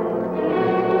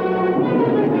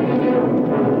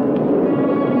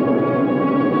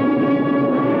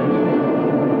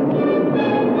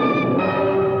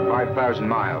 5,000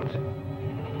 miles.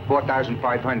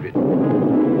 4,500.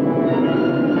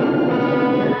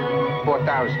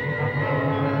 4,000.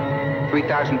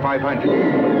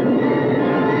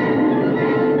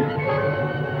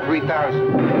 3,500.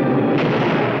 3,000.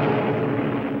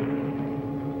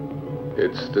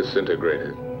 It's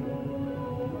disintegrated.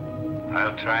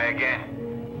 I'll try again.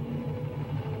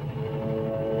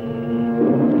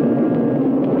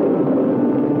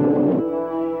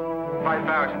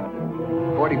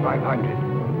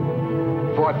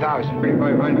 4,500. 4,000.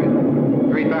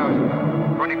 3,500. 3,000.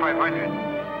 2,500.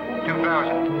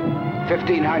 2,000.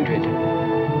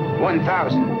 1,500.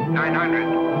 1,000.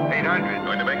 900. 800.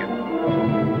 Going to make it?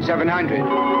 700. 600.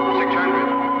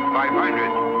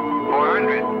 500.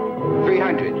 400.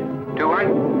 300. 200.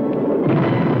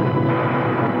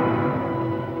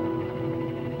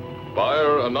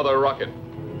 Fire another rocket.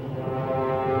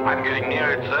 I'm getting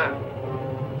near it, sir.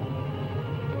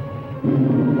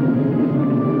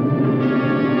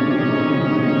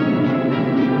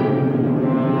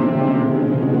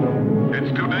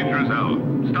 It's too dangerous, Al.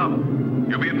 Stop.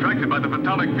 You'll be attracted by the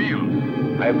photonic field.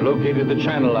 I've located the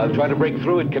channel. I'll try to break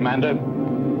through it, Commander.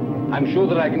 I'm sure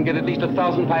that I can get at least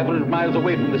 1,500 miles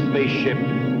away from the spaceship.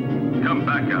 Come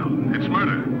back, Al. It's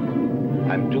murder.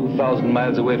 I'm 2,000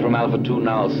 miles away from Alpha 2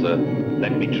 now, sir.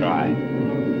 Let me try.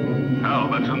 Al,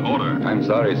 that's an order. I'm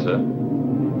sorry, sir.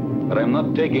 But I'm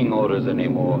not taking orders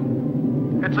anymore.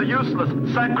 It's a useless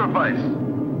sacrifice.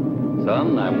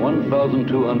 Son, I'm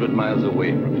 1,200 miles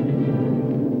away from you.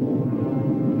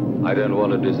 I don't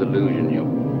want to disillusion you.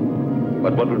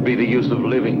 But what would be the use of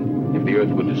living if the Earth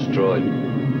were destroyed?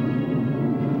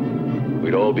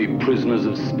 We'd all be prisoners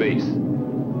of space,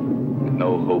 with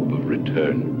no hope of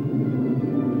return.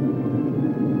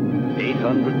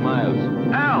 800 miles.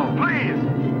 Al, please!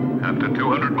 After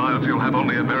 200 miles, you'll have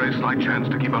only a very slight chance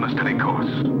to keep on a steady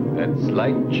course. That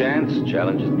slight chance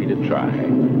challenges me to try.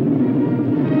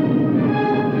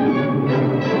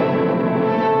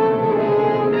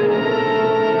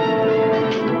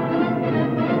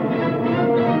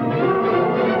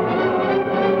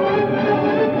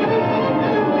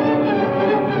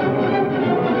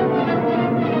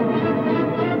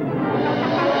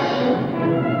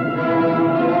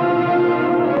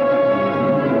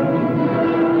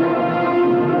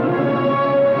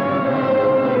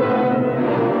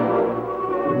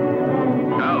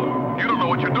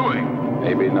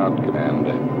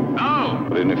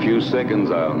 In a few seconds,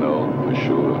 I'll know for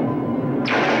sure.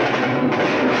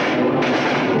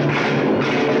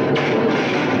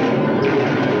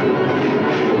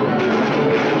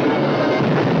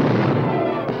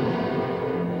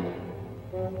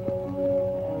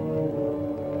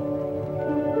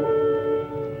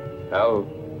 Al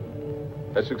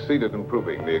has succeeded in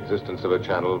proving the existence of a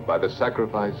channel by the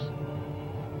sacrifice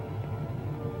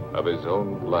of his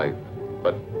own life,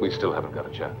 but we still haven't got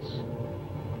a chance.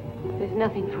 There's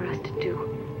nothing for us to do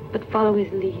but follow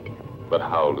his lead. But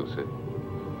how, Lucy?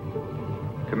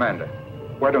 Commander,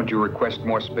 why don't you request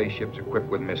more spaceships equipped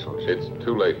with missiles? It's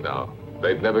too late now.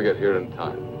 They'd never get here in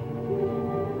time.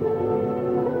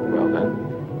 Well, then,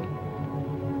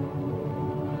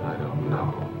 I don't know.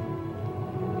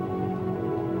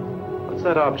 What's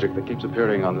that object that keeps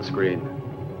appearing on the screen?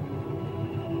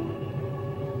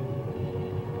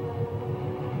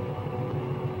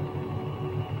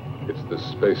 the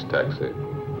space taxi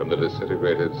from the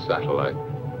disintegrated satellite.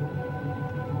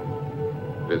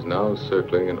 It is now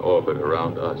circling in orbit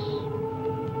around us.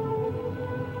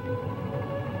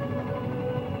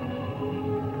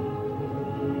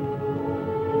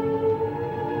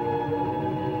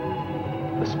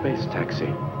 The space taxi.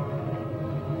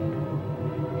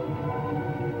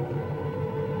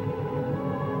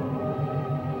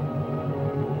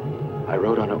 I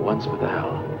rode on it once with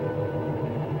Al.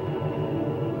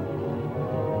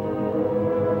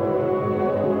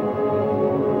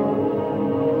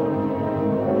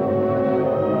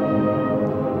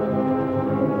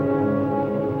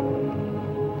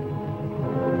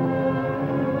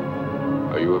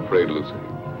 Are you afraid, Lucy?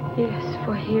 Yes,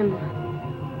 for him.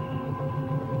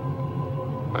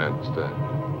 I understand.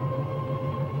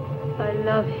 I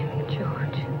love him,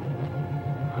 George.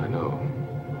 I know.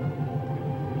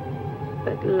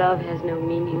 But love has no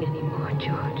meaning anymore,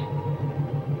 George.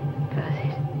 Does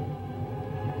it?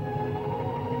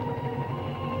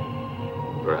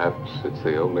 Perhaps it's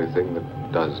the only thing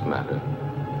that does matter.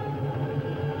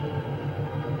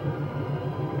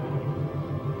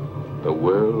 The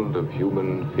world of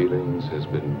human feelings has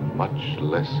been much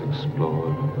less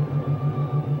explored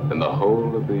than the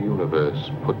whole of the universe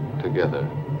put together.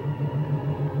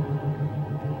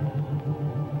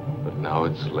 But now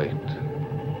it's late.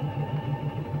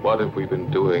 What have we been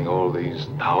doing all these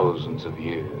thousands of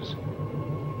years?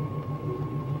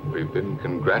 We've been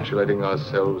congratulating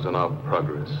ourselves on our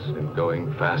progress in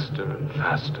going faster and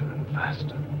faster and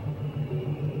faster.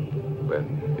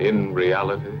 When, in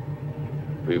reality,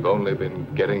 we've only been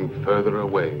getting further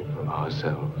away from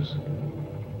ourselves.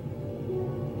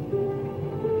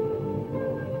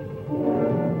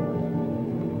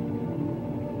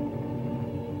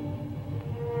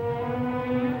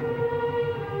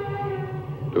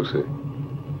 Lucy,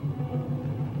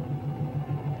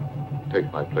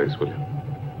 take my place, will you?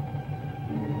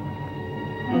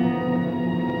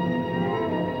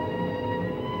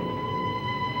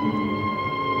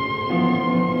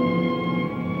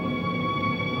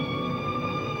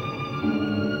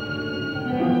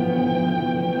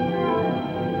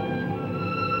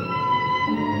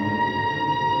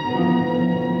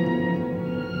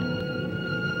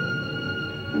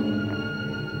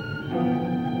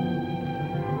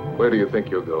 Where do you think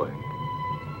you're going?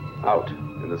 Out,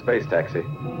 in the space taxi.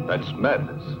 That's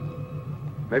madness.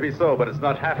 Maybe so, but it's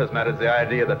not half as mad as the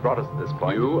idea that brought us to this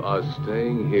point. You are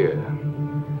staying here.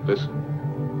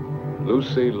 Listen,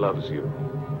 Lucy loves you.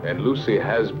 And Lucy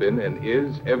has been and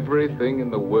is everything in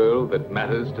the world that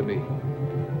matters to me.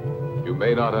 You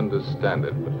may not understand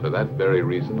it, but for that very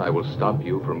reason, I will stop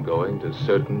you from going to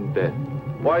certain death.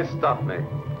 Why stop me?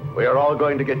 We are all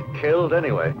going to get killed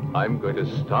anyway. I'm going to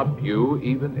stop you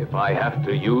even if I have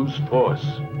to use force.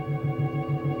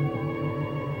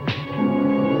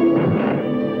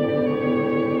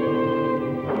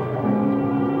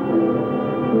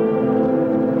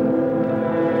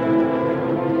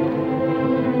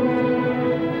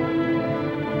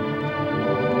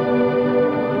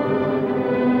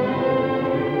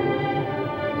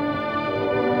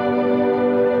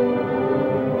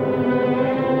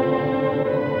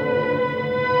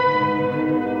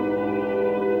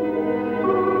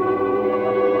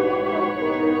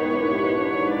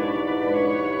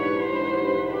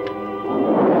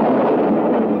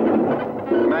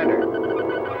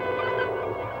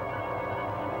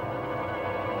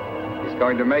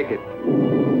 Going to make it.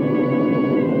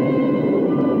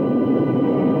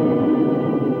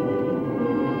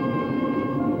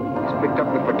 He's picked up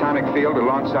the photonic field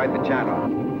alongside the channel.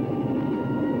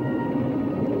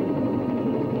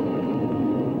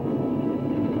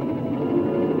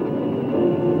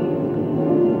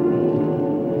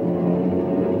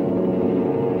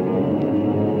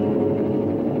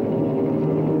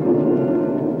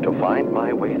 To find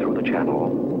my way through the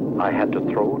channel, I had to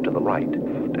throw to the right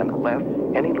and left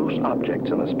any loose objects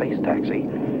in the space taxi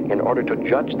in order to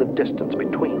judge the distance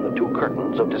between the two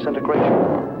curtains of disintegration.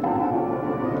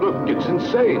 Look, it's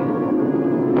insane.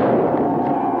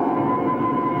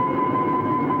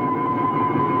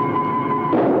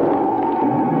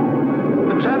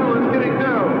 The channel is getting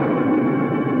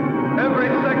down. Every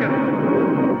second.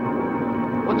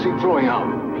 What's he throwing out?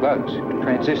 Plugs,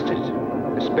 transistors,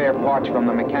 the spare parts from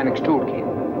the mechanic's toolkit.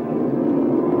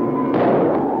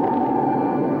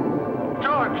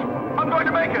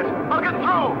 Make it! I'll get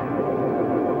through!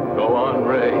 Go on,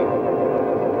 Ray.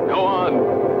 Go on.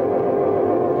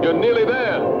 You're nearly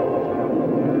there.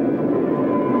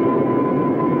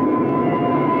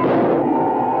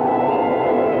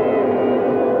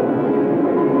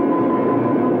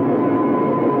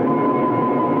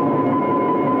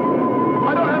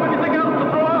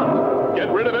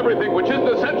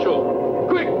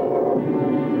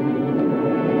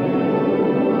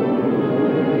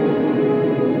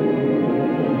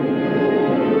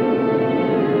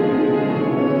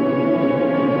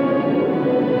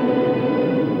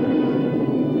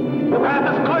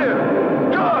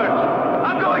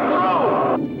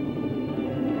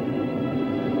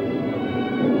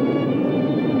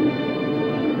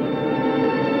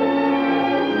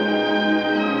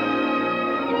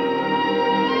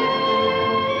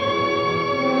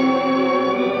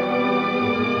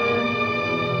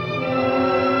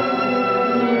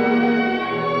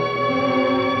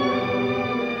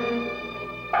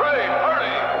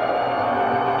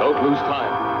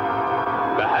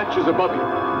 is above you,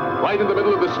 right in the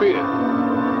middle of the sphere.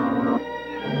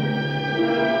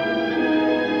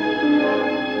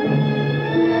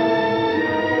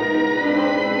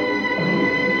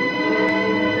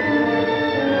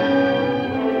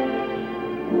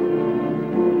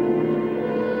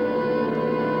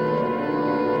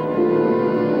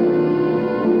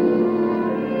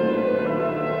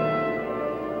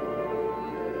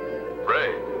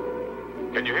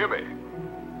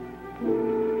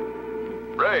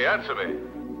 Answer me.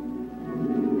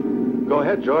 Go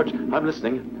ahead, George. I'm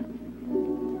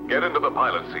listening. Get into the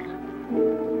pilot seat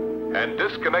and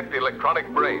disconnect the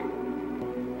electronic brain.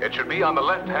 It should be on the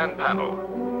left-hand panel.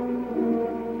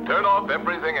 Turn off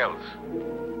everything else.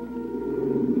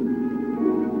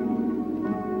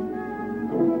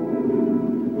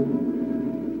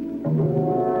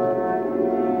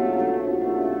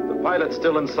 The pilot's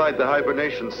still inside the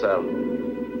hibernation cell.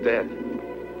 Dead.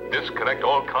 Disconnect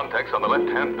all contacts on the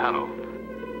left-hand panel.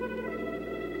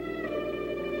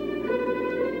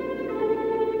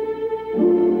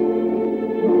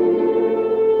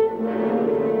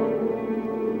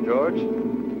 George,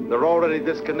 they're already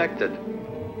disconnected.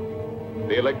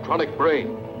 The electronic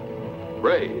brain.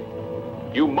 Ray,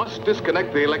 you must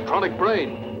disconnect the electronic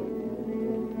brain.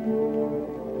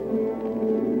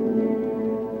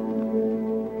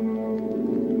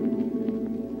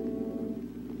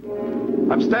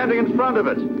 I'm standing in front of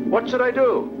it. What should I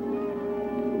do?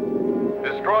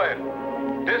 Destroy it.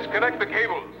 Disconnect the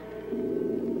cables.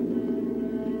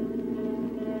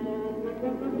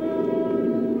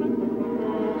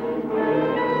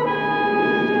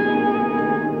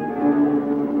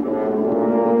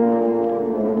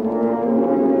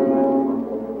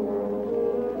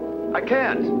 I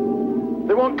can't.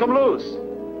 They won't come loose.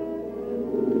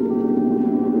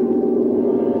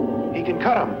 He can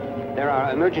cut them. There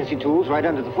are emergency tools right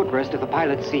under the footrest of the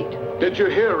pilot's seat. Did you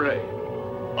hear, Ray?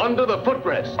 Under the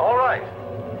footrest. All right.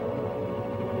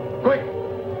 Quick!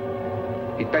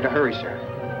 You'd better hurry, sir.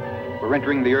 We're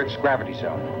entering the Earth's gravity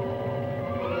zone.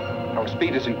 Our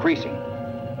speed is increasing.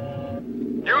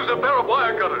 Use a pair of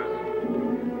wire cutters.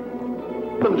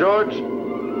 Them, George.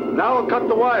 Now I'll cut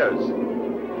the wires.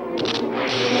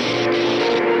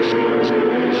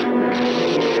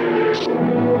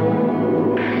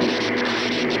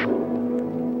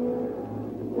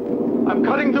 I'm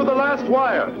cutting through the last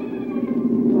wire.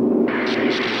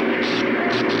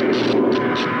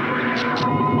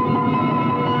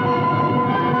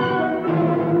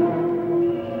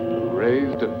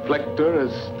 Ray's deflector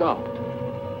has stopped.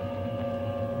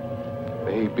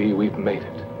 Maybe we've made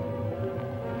it.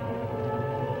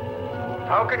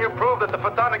 How can you prove that the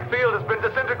photonic field has been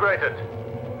disintegrated?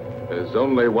 There's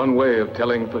only one way of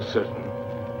telling for certain.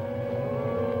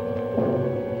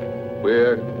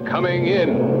 We're coming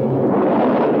in.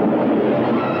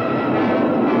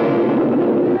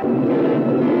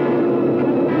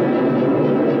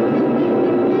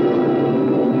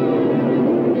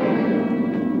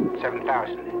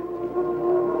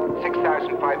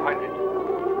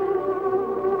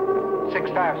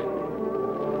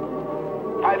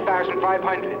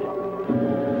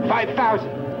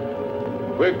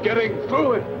 We're getting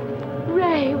through it.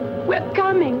 Ray, we're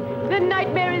coming. The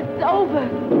nightmare is over.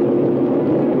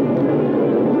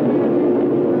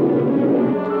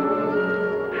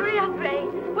 Hurry up, Ray.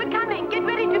 We're coming. Get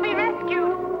ready to be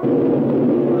rescued.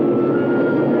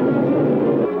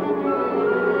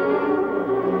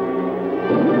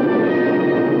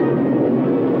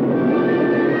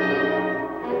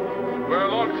 We're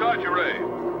alongside you, Ray.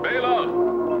 Bail out.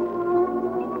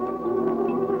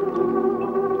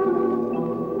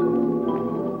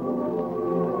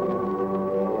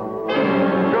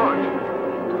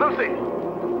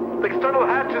 The external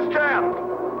hatch is jammed.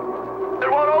 It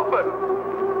won't open.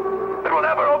 It will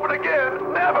never open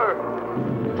again. Never.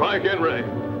 Try again, Ray.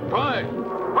 Try.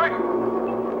 Quick.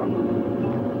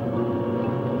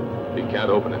 He can't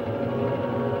open it.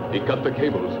 He cut the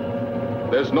cables.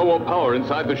 There's no more power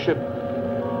inside the ship.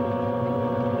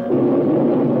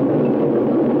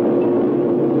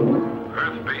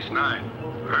 Earth Base 9.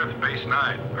 Earth Base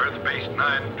 9. Earth Base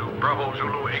 9 to Bravo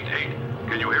Zulu 88.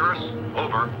 Can you hear us?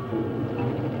 Over.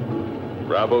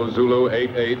 Bravo Zulu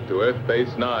 88 to Earth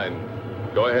Base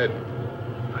 9. Go ahead.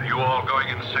 Are you all going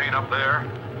insane up there?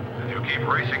 If you keep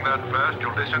racing that fast,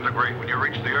 you'll disintegrate when you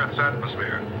reach the Earth's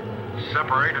atmosphere.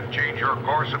 Separate and change your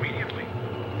course immediately.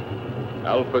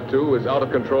 Alpha 2 is out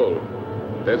of control.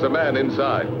 There's a man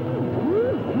inside.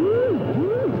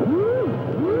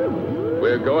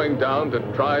 We're going down to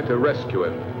try to rescue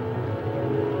him.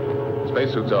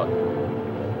 Spacesuits on.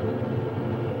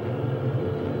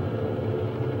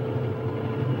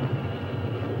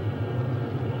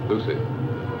 Lucy,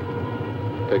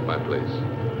 take my place.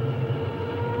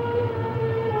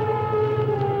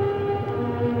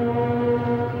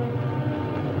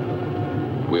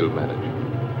 We'll manage.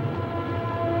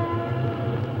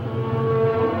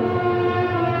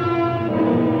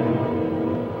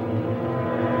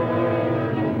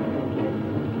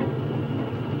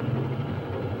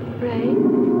 Ray?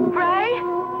 Ray?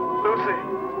 Lucy,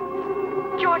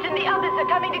 George and the others are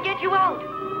coming to get you out.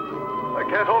 I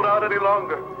can't hold out any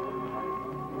longer.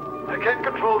 I can't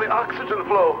control the oxygen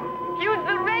flow. Use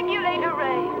the regulator,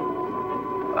 Ray.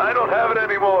 I don't have it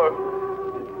anymore.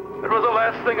 It was the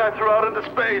last thing I threw out into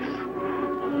space.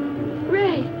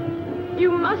 Ray,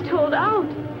 you must hold out.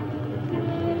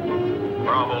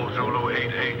 Bravo Zulu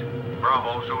 88.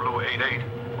 Bravo Zulu 88.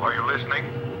 Are you listening?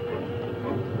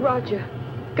 Roger.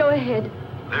 Go ahead.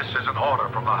 This is an order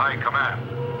from the High Command.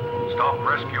 Stop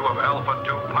rescue of Alpha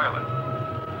 2 pilot.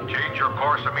 Change your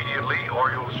course immediately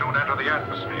or you'll soon enter the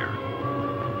atmosphere.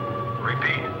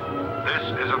 Repeat.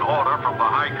 This is an order from the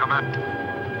High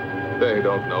Command. They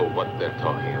don't know what they're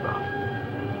talking about.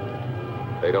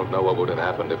 They don't know what would have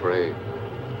happened if Ray...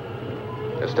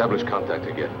 Establish contact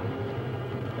again.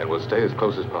 And we'll stay as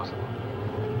close as possible.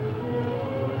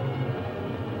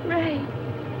 Ray,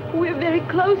 we're very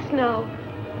close now.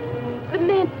 The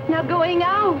men now going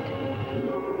out.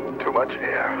 Too much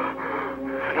air.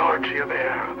 An orgy of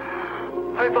air.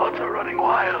 My thoughts are running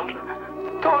wild.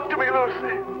 Talk to me,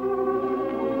 Lucy.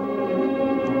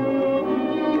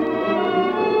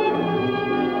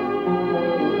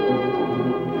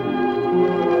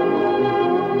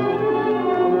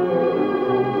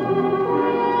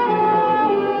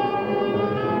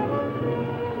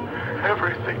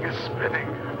 Everything is spinning.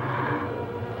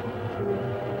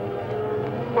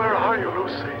 Where are you,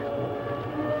 Lucy?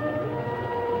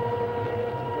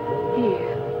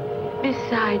 Here,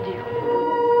 beside you.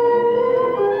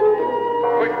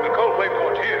 Quick, the coldplay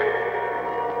port here.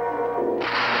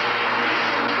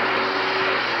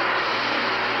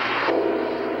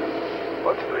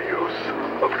 What's the use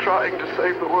of trying to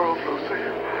save the world, Lucy?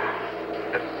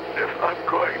 If I'm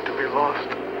going to be lost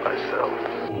myself.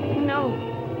 No,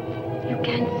 you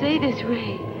can't say this,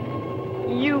 Ray.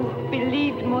 You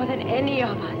believed more than any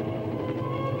of us.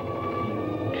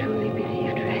 Truly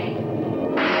believed, Ray.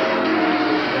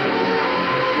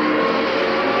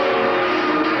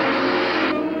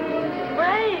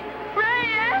 Ray,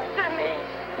 answer me.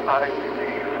 I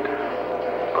believed,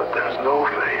 but there's no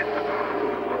faith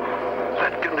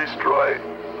that can destroy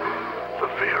the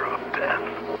fear of death.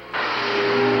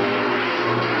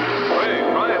 Ray,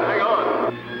 Ryan, hang on.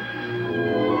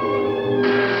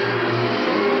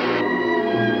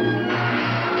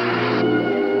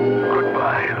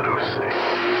 Goodbye, Lucy.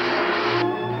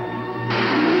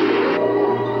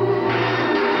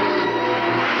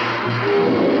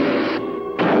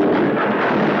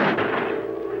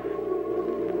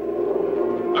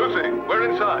 Lucy, we're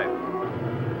inside.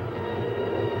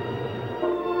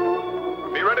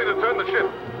 Be ready to turn the ship.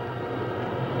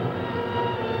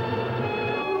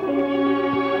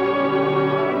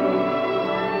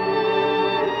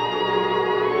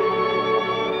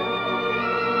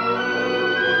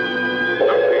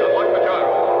 Lucy, unlock the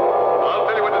gyro. I'll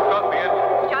tell you when to start the engine.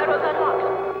 Gyro's unlocked.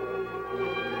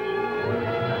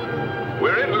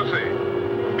 We're in, Lucy.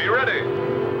 Be ready.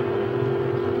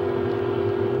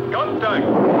 Contact.